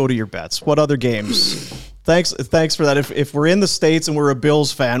 Let's go to your bets. What other games? Thanks for that. If we're in the States and we're a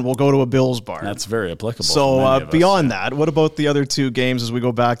Bills fan, we'll go to a Bills bar. That's very applicable. So beyond that, what about the other 2 games as we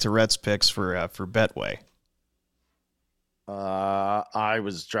go back to Rhett's picks for Betway? I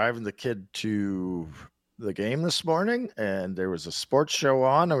was driving the kid to the game this morning, and there was a sports show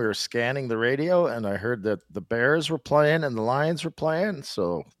on, and we were scanning the radio, and I heard that the Bears were playing and the Lions were playing.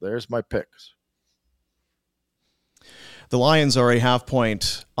 So there's my picks. The Lions are a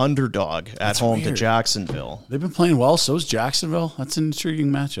 0.5-point underdog at home to Jacksonville. They've been playing well. So is Jacksonville. That's an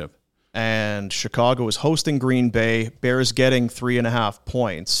intriguing matchup. And Chicago is hosting Green Bay. Bears getting 3.5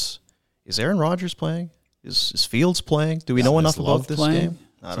 points. Is Aaron Rodgers playing? Is Fields playing? Do we know enough about this game?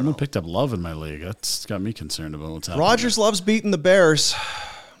 Someone picked up Love in my league. That's got me concerned about what's happening. Rodgers loves beating the Bears.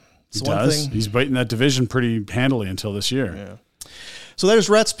 He does. He's beating that division pretty handily until this year. Yeah. So there's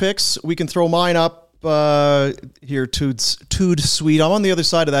Rhett's picks. We can throw mine up here, Tood Sweet. I'm on the other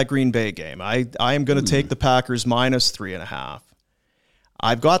side of that Green Bay game. I am going to take the Packers minus 3.5.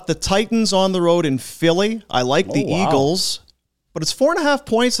 I've got the Titans on the road in Philly. I like the Eagles. But it's 4.5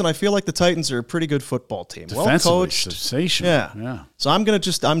 points, and I feel like the Titans are a pretty good football team. Well coached. Sensational. Yeah. So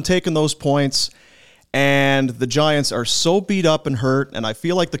I'm taking those points, and the Giants are so beat up and hurt, and I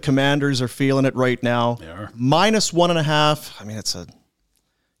feel like the Commanders are feeling it right now. They are. Minus 1.5. I mean, it's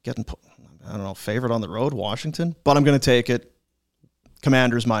favorite on the road, Washington, but I'm going to take it.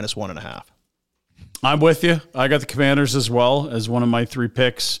 Commanders minus 1.5. I'm with you. I got the Commanders as well as one of my 3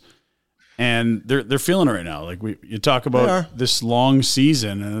 picks. And they're feeling it right now. Like you talk about this long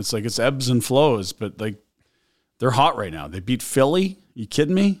season, and it's like it's ebbs and flows, but like they're hot right now. They beat Philly. You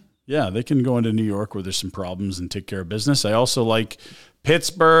kidding me? Yeah, they can go into New York where there's some problems and take care of business. I also like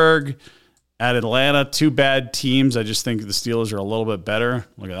Pittsburgh at Atlanta. 2 bad teams. I just think the Steelers are a little bit better.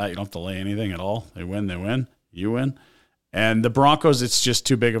 Look at that. You don't have to lay anything at all. They win. You win. And the Broncos, it's just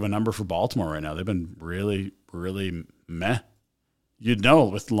too big of a number for Baltimore right now. They've been really, really meh. You'd know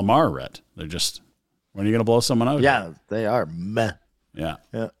with Lamar, Rhett. They're just, when are you going to blow someone out? Yeah, they are meh. Yeah.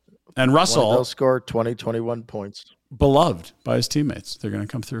 And Russell. They'll score 20, 21 points. Beloved by his teammates. They're going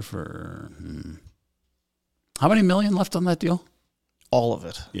to come through for, how many million left on that deal? All of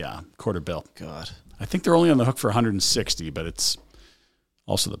it. Yeah, $250 million. God. I think they're only on the hook for 160, but it's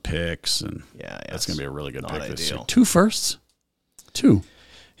also the picks, and that's going to be a really good pick this year. 2 firsts? 2.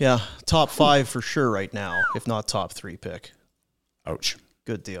 Yeah, top 5 for sure right now, if not top 3 pick. Ouch.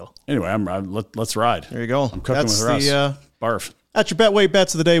 Good deal. Anyway, let's ride. There you go. I'm cooking with Russ. Barf. That's your Betway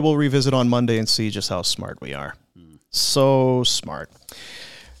bets of the day. We'll revisit on Monday and see just how smart we are. So smart.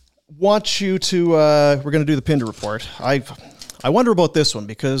 Want you to, we're going to do the Pinder report. I wonder about this one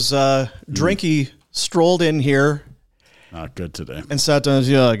because Drinky strolled in here Not good today. And sat down,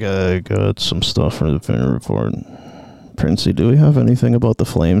 I got some stuff for the Finner report. Princey, do we have anything about the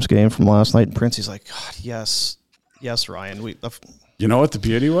Flames game from last night? And Princey's like, God, yes, Ryan. You know what the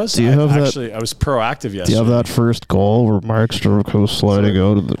beauty was? Do you have I was proactive yesterday. Do you have that first goal where Markstrom goes sliding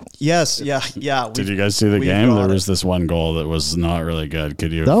out of the... Yes, yeah. Did you guys see the game? There was this one goal that was not really good.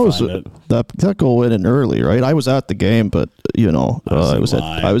 Could you find it? That goal went in early, right? I was at the game, but, I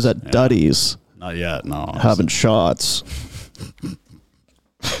was at Duddy's. Not yet, no. Having shots.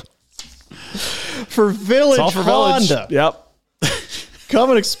 For Village Honda. Yep. Come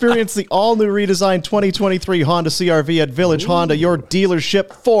and experience the all-new redesigned 2023 Honda CR-V at Village Honda, your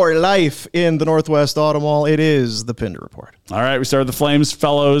dealership for life in the Northwest Auto Mall. It is the Pinder Report. All right, we started the Flames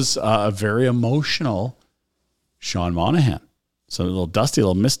fellows. A very emotional Sean Monahan. So a little dusty, a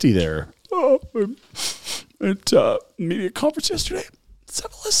little misty there. At media conference yesterday. Let's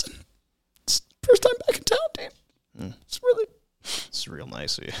have a listen. It's first time back in town, Dan. It's real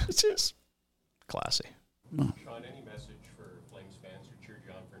nice of you. It is. Classy. Sean, any message for Flames fans who cheered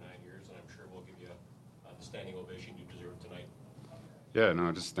you on for 9 years, and I'm sure we'll give you the standing ovation you deserve tonight? Yeah,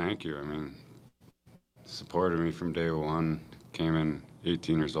 no, just thank you. I mean, supported me from day one, came in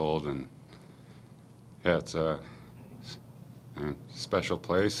 18 years old, and yeah, it's a special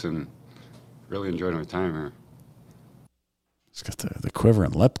place, and really enjoyed my time here. He's got the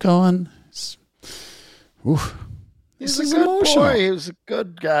quivering lip going. He's a good boy. He was a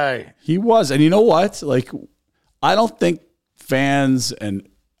good guy. He was. And you know what? Like, I don't think fans and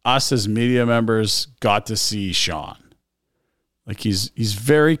us as media members got to see Sean. Like, he's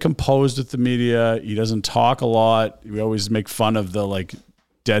very composed with the media. He doesn't talk a lot. We always make fun of the, like,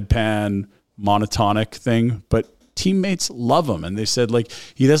 deadpan, monotonic thing. But teammates love him. And they said, like,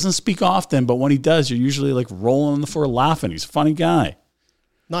 he doesn't speak often, but when he does, you're usually, like, rolling on the floor laughing. He's a funny guy.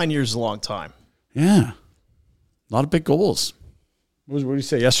 9 years is a long time. Yeah. A lot of big goals. What did you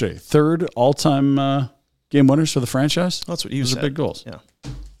say yesterday? Third all-time game winners for the franchise? That's what you said. said. Those are big goals.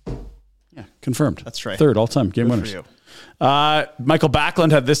 Yeah, confirmed. That's right. Third all-time game Good winners. for you. Michael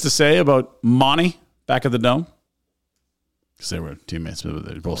Backlund had this to say about Monty back at the Dome. Because they were teammates.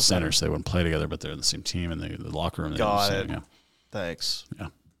 They're both centers. They wouldn't play together, but they're in the same team in the locker room. Got it. Yeah. Thanks. Yeah.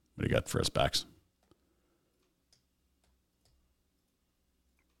 What do you got for us, Backs?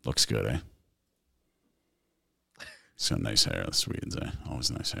 Looks good, eh? He's got nice hair, the Swedes, eh? Always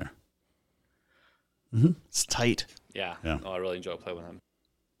nice hair. Mm-hmm. It's tight. Yeah. No, I really enjoy playing with him.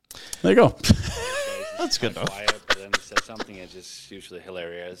 There you go. That's good, though. Quiet, but then he says something that's just usually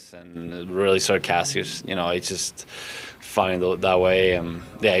hilarious and really sarcastic. It's just funny that way.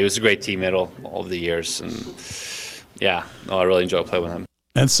 Yeah, he was a great teammate all the years. And yeah, no, I really enjoy playing with him.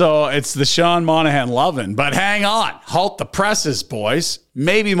 And so it's the Sean Monahan loving. But hang on. Halt the presses, boys.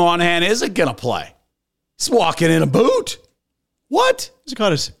 Maybe Monahan isn't going to play. He's walking in a boot. What? He's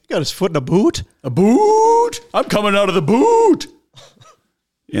got his foot in a boot? A boot? I'm coming out of the boot.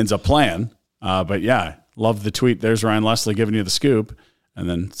 He ends up playing. But yeah, love the tweet. There's Ryan Leslie giving you the scoop. And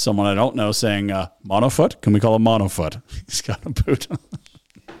then someone I don't know saying, monofoot? Can we call him monofoot? He's got a boot.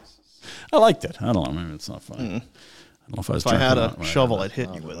 I liked it. I don't know. Maybe it's not funny. I don't know if I had a shovel, I'd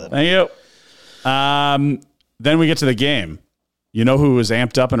hit you with it. Thank you. Then we get to the game. You know who was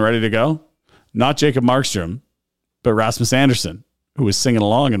amped up and ready to go? Not Jacob Markstrom, but Rasmus Andersson, who was singing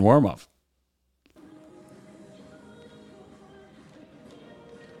along in warm-up.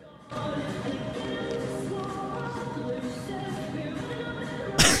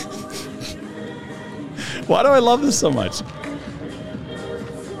 Why do I love this so much?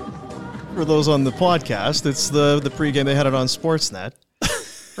 For those on the podcast, it's the pregame. They had it on Sportsnet.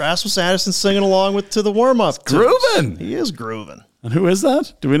 Rasmus Andersson singing along to the warm-up. Groovin'. He is grooving. And who is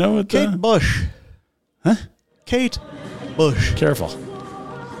that? Do we know what? Kate Bush. Huh? Kate Bush. Careful.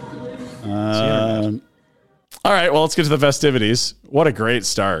 All right, well, let's get to the festivities. What a great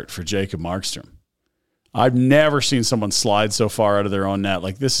start for Jacob Markstrom. I've never seen someone slide so far out of their own net.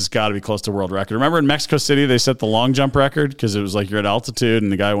 Like, this has got to be close to world record. Remember in Mexico City, they set the long jump record because it was like you're at altitude,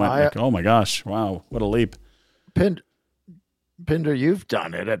 and the guy went like, oh my gosh, wow, what a leap. Pinder, you've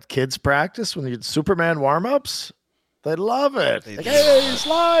done it at kids' practice when you did Superman warm-ups. They love it. Like, hey,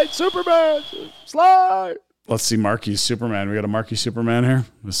 slide, Superman, slide. Let's see Marquis Superman. We got a Marquis Superman here.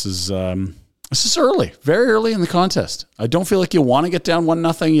 This is early, very early in the contest. I don't feel like you want to get down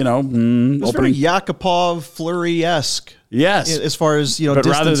 1-0, It's very Yakupov, Fleury-esque. Yes. As far as, but distance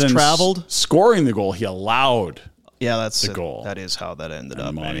rather than traveled. Scoring the goal, he allowed that's the goal. That is how that ended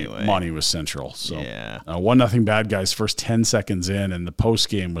up anyway. Monty was central. So yeah. 1-0 bad guys first 10 seconds in, and the post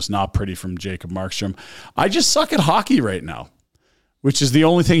game was not pretty from Jacob Markstrom. I just suck at hockey right now, which is the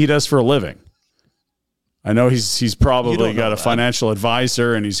only thing he does for a living. I know he's probably got a financial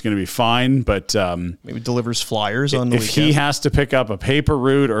advisor and he's going to be fine, but maybe delivers flyers on the weekend. If he has to pick up a paper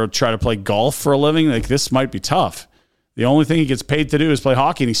route or try to play golf for a living, like this might be tough. The only thing he gets paid to do is play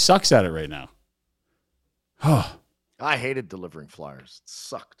hockey, and he sucks at it right now. I hated delivering flyers. It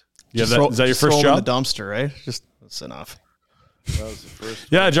sucked. Yeah, is that your first job? In the dumpster, right? Just that's enough. That was the first.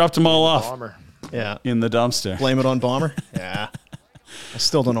 Yeah, I dropped them all off. Bomber. Yeah, in the dumpster. Blame it on Bomber. Yeah, I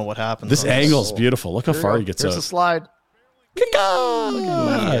still don't know what happened. This angle's beautiful. Look how far he gets out. There's a slide.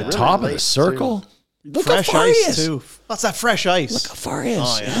 Really top of the circle. Look fresh how far ice he is. Too. What's that fresh ice? Look how far he is.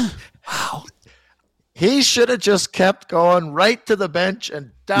 Oh, yeah. Wow. He should have just kept going right to the bench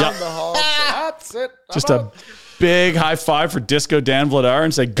and down the hall. So that's it. Just a big high five for Disco Dan Vladar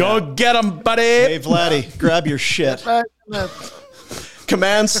and say, "Go get him, buddy." Hey, Vladdy, grab your shit.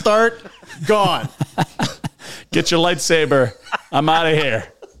 Command start. Gone. Get your lightsaber. I'm out of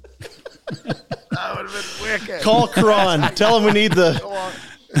here. That would have been wicked. Call Kron. Tell him we need the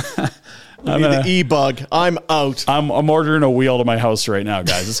e-bug. I'm out. I'm ordering a wheel to my house right now,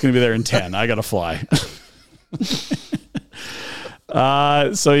 guys. It's going to be there in 10. I got to fly.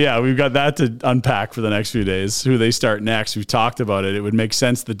 So, yeah, we've got that to unpack for the next few days. Who they start next. We've talked about it. It would make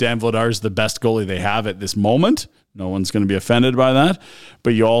sense that Dan Vladar is the best goalie they have at this moment. No one's going to be offended by that.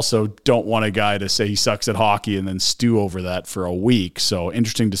 But you also don't want a guy to say he sucks at hockey and then stew over that for a week. So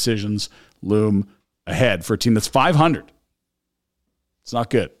interesting decisions loom ahead for a team that's 500. It's not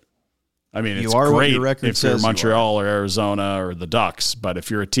good. I mean, it's great if you're Montreal or Arizona or the Ducks. But if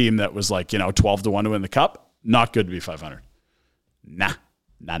you're a team that was 12-1 to win the Cup, not good to be 500. Nah.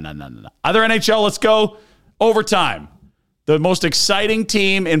 Other NHL, let's go. Overtime. The most exciting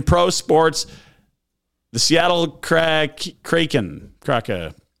team in pro sports, the Seattle Kraken.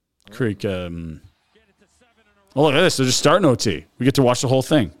 Oh, look at this. They're just starting OT. We get to watch the whole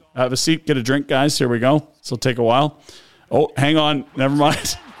thing. Have a seat, get a drink, guys. Here we go. This will take a while. Oh, hang on. Never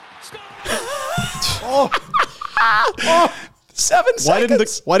mind. 7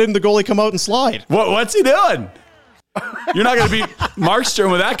 seconds. Why didn't the goalie come out and slide? What's he doing? You're not going to beat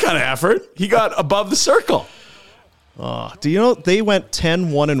Markstrom with that kind of effort. He got above the circle. Do you know they went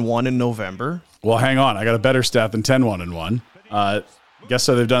 10-1-1 in November? Well, hang on. I got a better stat than 10-1-1. Guess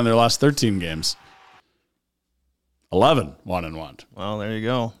how they've done their last 13 games? 11-1-1. Well, there you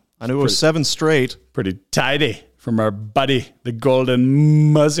go. I knew it was 7 straight. Pretty tidy from our buddy, the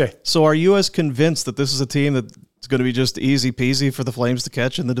Golden Muzzy. So are you as convinced that this is a team that's going to be just easy peasy for the Flames to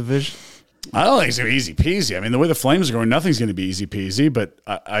catch in the division? I don't think it's going to be easy peasy. I mean, the way the Flames are going, nothing's going to be easy peasy, but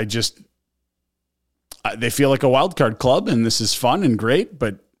they feel like a wild card club, and this is fun and great,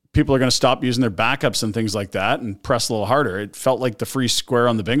 but people are going to stop using their backups and things like that and press a little harder. It felt like the free square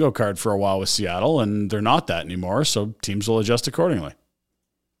on the bingo card for a while with Seattle, and they're not that anymore, so teams will adjust accordingly.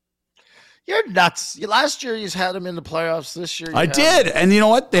 You're nuts. Last year you had them in the playoffs. This year I did. And you know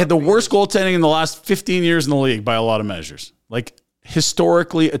what? They had the worst goaltending in the last 15 years in the league by a lot of measures. Like,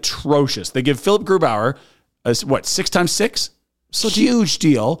 historically atrocious. They give Philip Grubauer a 6x6? So huge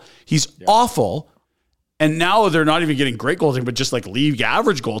deal. He's awful. And now they're not even getting great goaltending, but just league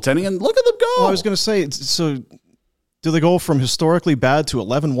average goaltending. And look at them go. Well, I was going to say, so do they go from historically bad to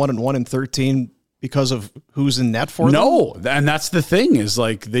 11-1-1 in 13 because of who's in net for them? No, and that's the thing is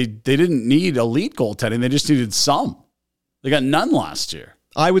they didn't need elite goaltending. They just needed some. They got none last year.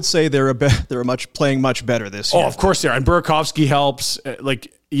 I would say they're playing much better this year. Oh, of course they are. And Burakovsky helps.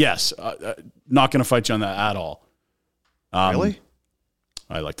 Yes, not going to fight you on that at all. Really?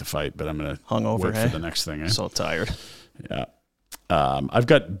 I like to fight, but I'm going to hungover for the next thing. So tired. Yeah. I've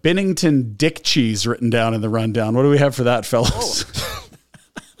got Binnington Dick Cheese written down in the rundown. What do we have for that, fellas? Oh.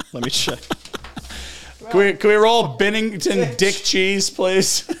 Let me check. Can we roll Binnington Dick Cheese,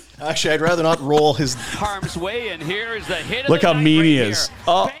 please? Actually, I'd rather not roll his harm's way, and here is the hit. Look how mean he is.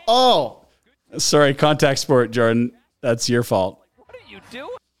 Oh, sorry, contact sport, Jordan. That's your fault. What are you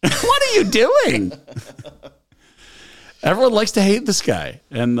doing? What are you doing? Everyone likes to hate this guy,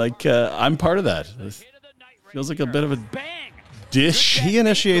 and I'm part of that. It feels like a bit of a dish. He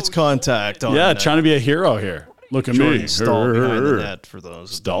initiates contact. Trying to be a hero here. Look at Jordan me. Stahl behind the net for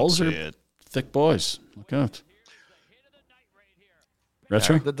those. Stalls are thick boys. Look out.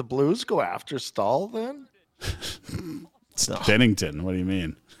 Retro? Did the Blues go after Stahl then? It's Binnington. What do you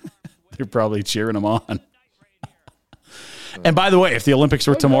mean? They're probably cheering him on. And by the way, if the Olympics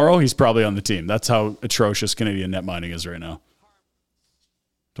were tomorrow, he's probably on the team. That's how atrocious Canadian net mining is right now.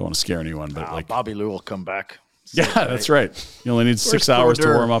 Don't want to scare anyone, but Bobby Lou will come back. That's right. He only needs 6 hours to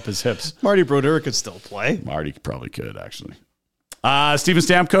warm up his hips. Marty Brodeur could still play. Marty probably could, actually. Steven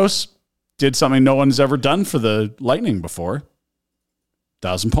Stamkos did something no one's ever done for the Lightning before.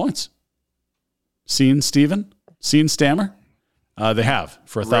 1,000 points. Seen Steven? Seen Stammer? They have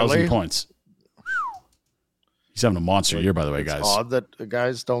for 1,000 Really? points. He's having a monster year, by the way, guys. It's odd that the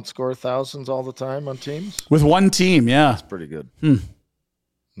guys don't score thousands all the time on teams. With one team, yeah. That's pretty good.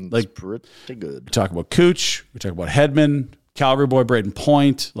 Like pretty good. We talk about Cooch. We talk about Hedman, Calgary boy, Braden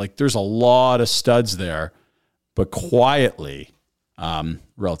Point. Like, there's a lot of studs there. But quietly,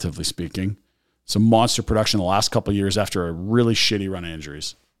 relatively speaking, some monster production the last couple of years after a really shitty run of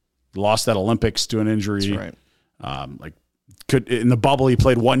injuries. Lost that Olympics to an injury. That's right. In the bubble, he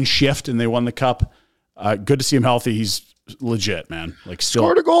played one shift and they won the cup. Good to see him healthy. He's legit, man. Like, still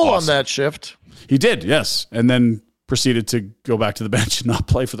Scored a goal awesome. on that shift. He did, yes. And then proceeded to go back to the bench and not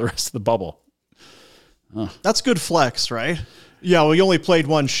play for the rest of the bubble. That's good flex, right? Yeah, well, you only played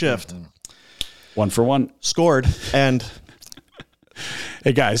one shift. 1 for 1. Scored. And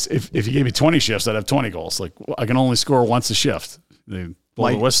hey, guys, if you gave me 20 shifts, I'd have 20 goals. Like, I can only score once a shift. They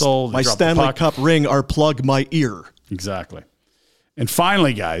blow the whistle. My drop the Stanley puck. Cup ring are plug my ear. Exactly. And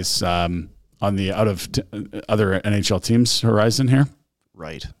finally, guys, on the other NHL teams horizon here.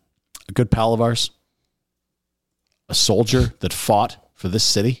 Right. A good pal of ours. A soldier that fought for this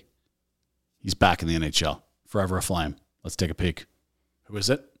city. He's back in the NHL. Forever a Flame. Let's take a peek. Who is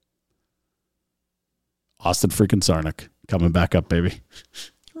it? Austin freaking Czarnik. Coming back up, baby.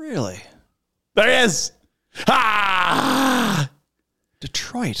 Really? There he is. Ah!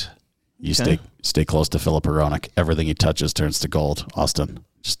 Detroit. You Okay. stay close to Philip Hronek. Everything he touches turns to gold. Austin,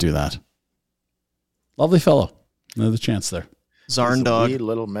 just do that. Lovely fellow. Another chance there. Zarn He's a dog. wee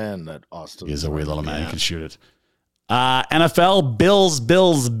little man, that Austin. He's a wee little man. He can shoot it. NFL,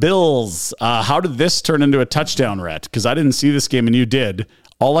 Bills. How did this turn into a touchdown, Rhett? Because I didn't see this game and you did.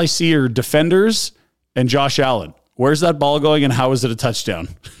 All I see are defenders and Josh Allen. Where's that ball going and how is it a touchdown?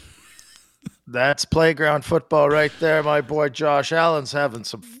 That's playground football right there. My boy Josh Allen's having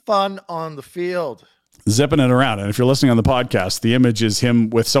some fun on the field. Zipping it around. And if you're listening on the podcast, the image is him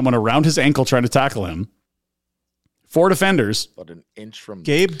with someone around his ankle trying to tackle him. 4 defenders. But an inch from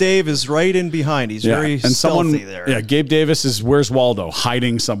Gabe Dave is right in behind. He's very stealthy there. Yeah, Gabe Davis is, where's Waldo?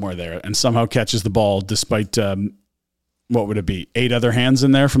 Hiding somewhere there and somehow catches the ball despite, what would it be? 8 other hands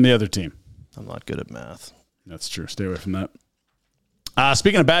in there from the other team. I'm not good at math. That's true. Stay away from that.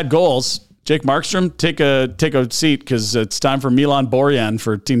 Speaking of bad goals, Jake Markstrom, take a seat because it's time for Milan Borjan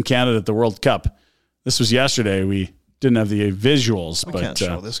for Team Canada at the World Cup. This was yesterday. We didn't have the visuals, We but can't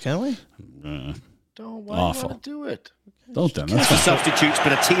show this, can we? Don't why awful. do you want to do it? Don't then. It's the substitutes,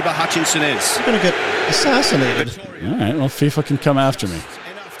 but Atiba Hutchinson is. You're going to get assassinated. All right. Well, FIFA can come after me.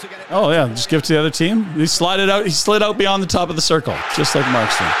 Oh yeah, just give it to the other team. He slid out beyond the top of the circle, just like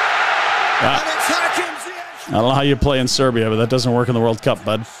Markstrom. Yeah. I don't know how you play in Serbia, but that doesn't work in the World Cup,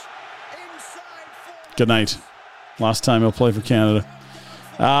 bud. Good night. Last time he'll play for Canada.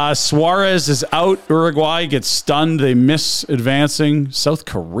 Suarez is out. Uruguay gets stunned. They miss advancing. South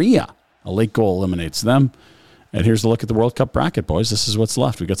Korea, a late goal eliminates them. And here's a look at the World Cup bracket, boys. This is what's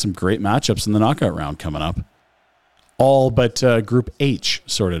left. We've got some great matchups in the knockout round coming up. All but Group H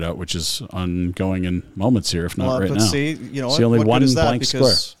sorted out, which is ongoing in moments here, if not right now. See, you know See only what one good is that? blank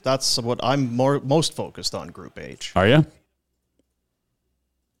Because square. that's what I'm most focused on, Group H. Are you?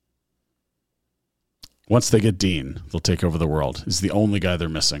 Once they get Dean, they'll take over the world. He's the only guy they're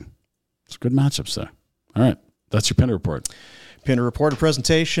missing. It's good matchups there. All right. That's your Pinder Report. Pinder Report, a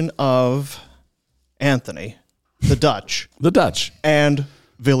presentation of Anthony, the Dutch. The Dutch. And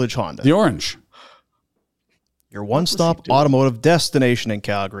Village Honda. The Orange. Your one-stop automotive destination in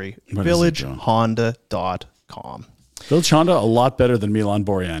Calgary. What is he doing? VillageHonda.com. Village Honda, a lot better than Milan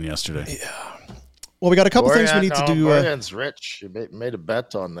Borjan yesterday. Yeah. Well, we got a couple things we need to do. Borjan's rich. You made a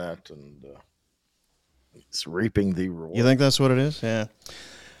bet on that, and he's reaping the reward. You think that's what it is? Yeah.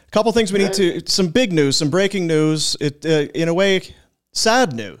 A couple things we need to. Some big news, some breaking news. It, in a way,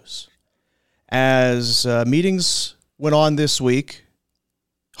 sad news. As meetings went on this week,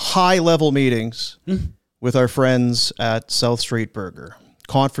 high-level meetings with our friends at South Street Burger.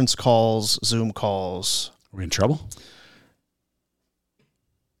 Conference calls, Zoom calls. Are we in trouble?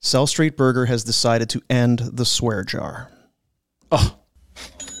 South Street Burger has decided to end the swear jar. Oh.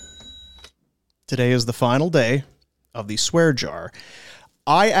 Today is the final day of the swear jar.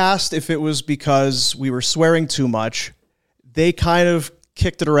 I asked if it was because we were swearing too much. They kind of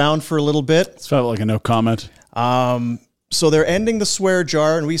kicked it around for a little bit. It's felt like a no comment. So they're ending the swear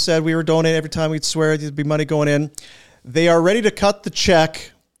jar, and we said we were donating every time we'd swear, there'd be money going in. They are ready to cut the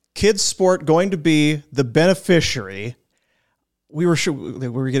check. Kids Sport going to be the beneficiary. We were sure we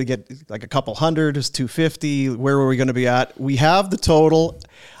were going to get like a couple hundred, is 250. Where were we going to be at? We have the total.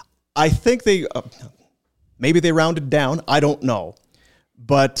 I think maybe they rounded down. I don't know.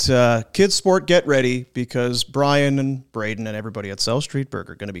 But Kids Sport, get ready, because Brian and Braden and everybody at South Street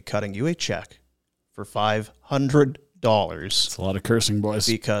Burger are going to be cutting you a check for $500. It's a lot of cursing, boys.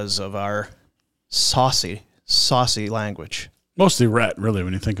 Because of our saucy language. Mostly Rhett, really,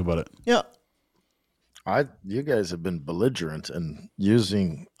 when you think about it. Yeah. You guys have been belligerent and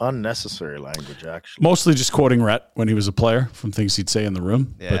using unnecessary language, actually. Mostly just quoting Rhett when he was a player from things he'd say in the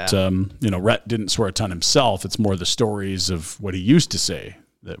room. Yeah. But, Rhett didn't swear a ton himself. It's more the stories of what he used to say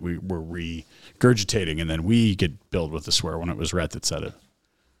that we were regurgitating, and then we get billed with the swear when it was Rhett that said it.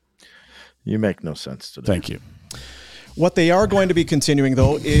 You make no sense today. Thank you. What they are going to be continuing,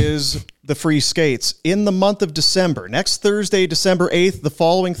 though, is the free skates in the month of December. Next Thursday, December 8th, the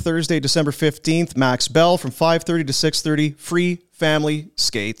following Thursday, December 15th, Max Bell from 5:30 to 6:30, free family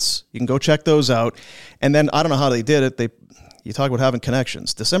skates. You can go check those out. And then, I don't know how they did it. You talk about having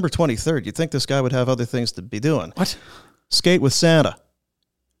connections. December 23rd, you'd think this guy would have other things to be doing. What? Skate with Santa.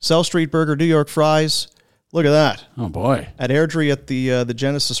 South Street Burger, New York Fries. Look at that. Oh, boy. At Airdrie at the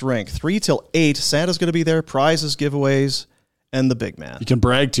Genesis rink. 3 till 8. Santa's going to be there. Prizes, giveaways, and the big man. You can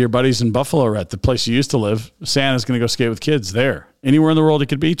brag to your buddies in Buffalo, Rhett, the place you used to live. Santa's going to go skate with kids there. Anywhere in the world it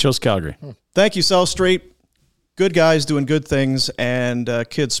could be, chose Calgary. Thank you, South Street. Good guys doing good things, and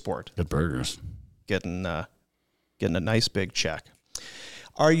Kids Sport. Good burgers. Getting a nice big check.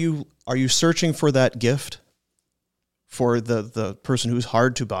 Are you searching for that gift for the person who's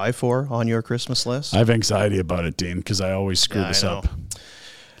hard to buy for on your Christmas list? I have anxiety about it, Dean, because I always screw this up.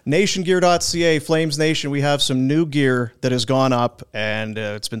 NationGear.ca, Flames Nation, we have some new gear that has gone up, and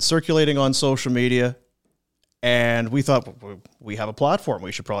it's been circulating on social media, and we thought we have a platform.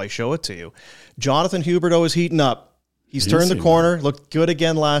 We should probably show it to you. Jonathan Huberdeau is heating up. He's turned the corner, looked good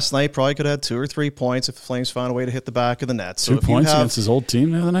again last night, probably could have had 2 or 3 points if the Flames found a way to hit the back of the net. So 2 points against his old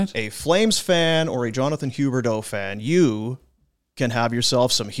team the other night? A Flames fan or a Jonathan Huberdeau fan, you can have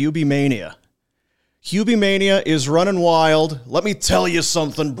yourself some Hubie Mania. Hubie Mania is running wild. Let me tell you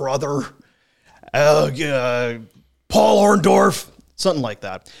something, brother. Paul Orndorff, something like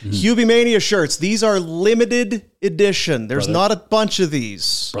that. Hubie Mania shirts. These are limited edition. There's not a bunch of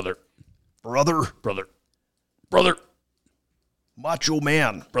these. Brother. Macho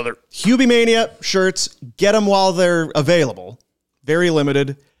man. Brother. Hubie Mania shirts. Get them while they're available. Very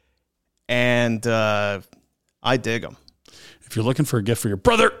limited. And I dig them. If you're looking for a gift for your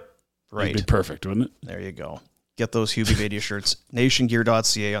brother, right, it'd be perfect, wouldn't it? There you go. Get those Hubie Mania shirts.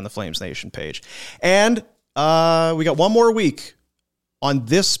 NationGear.ca on the Flames Nation page. And we got one more week on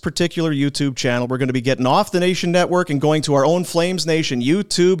this particular YouTube channel. We're going to be getting off the Nation Network and going to our own Flames Nation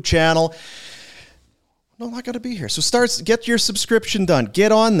YouTube channel. No, I'm not going to be here. So get your subscription done.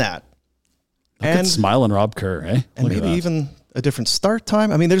 Get on that. Look at smiling Rob Kerr, eh? And maybe even a different start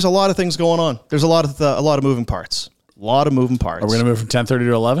time. I mean, there's a lot of things going on. There's a lot of moving parts. Are we going to move from 10:30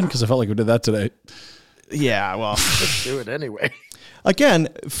 to 11? Because I felt like we did that today. Yeah, well, let's do it anyway. Again,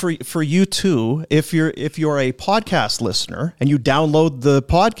 for you too, if you're a podcast listener and you download the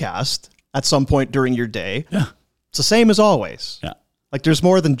podcast at some point during your day, it's the same as always. Yeah, like there's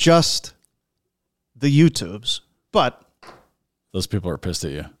more than just the YouTubes, but those people are pissed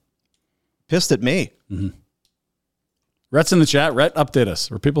at you. Pissed at me. Mm-hmm. Rhett's in the chat. Rhett, update us.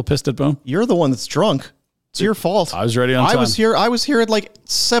 Were people pissed at Boom? You're the one that's drunk. It's your fault. I was ready on time. I was here at like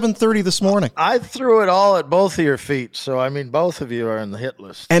 7:30 this morning. I threw it all at both of your feet. So, I mean, both of you are in the hit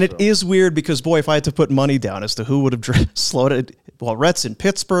list. And it is weird because, boy, if I had to put money down as to who would have slowed it, well, Rhett's in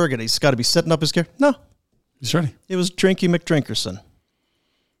Pittsburgh and he's got to be setting up his gear. No. He's ready. It was Drinky McDrinkerson.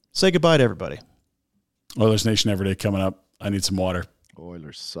 Say goodbye to everybody. Oilers Nation every day coming up. I need some water.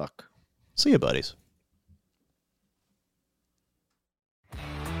 Oilers suck. See you, buddies.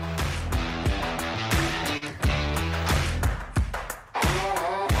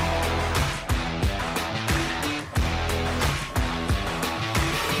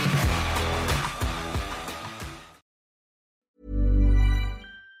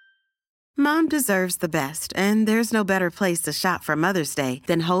 Mom deserves the best, and there's no better place to shop for Mother's Day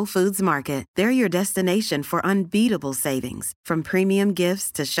than Whole Foods Market. They're your destination for unbeatable savings, from premium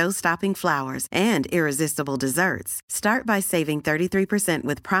gifts to show-stopping flowers and irresistible desserts. Start by saving 33%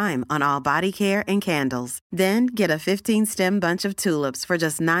 with Prime on all body care and candles. Then get a 15-stem bunch of tulips for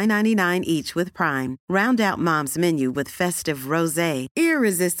just $9.99 each with Prime. Round out Mom's menu with festive rosé,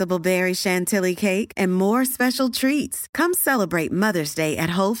 irresistible berry chantilly cake, and more special treats. Come celebrate Mother's Day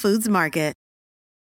at Whole Foods Market.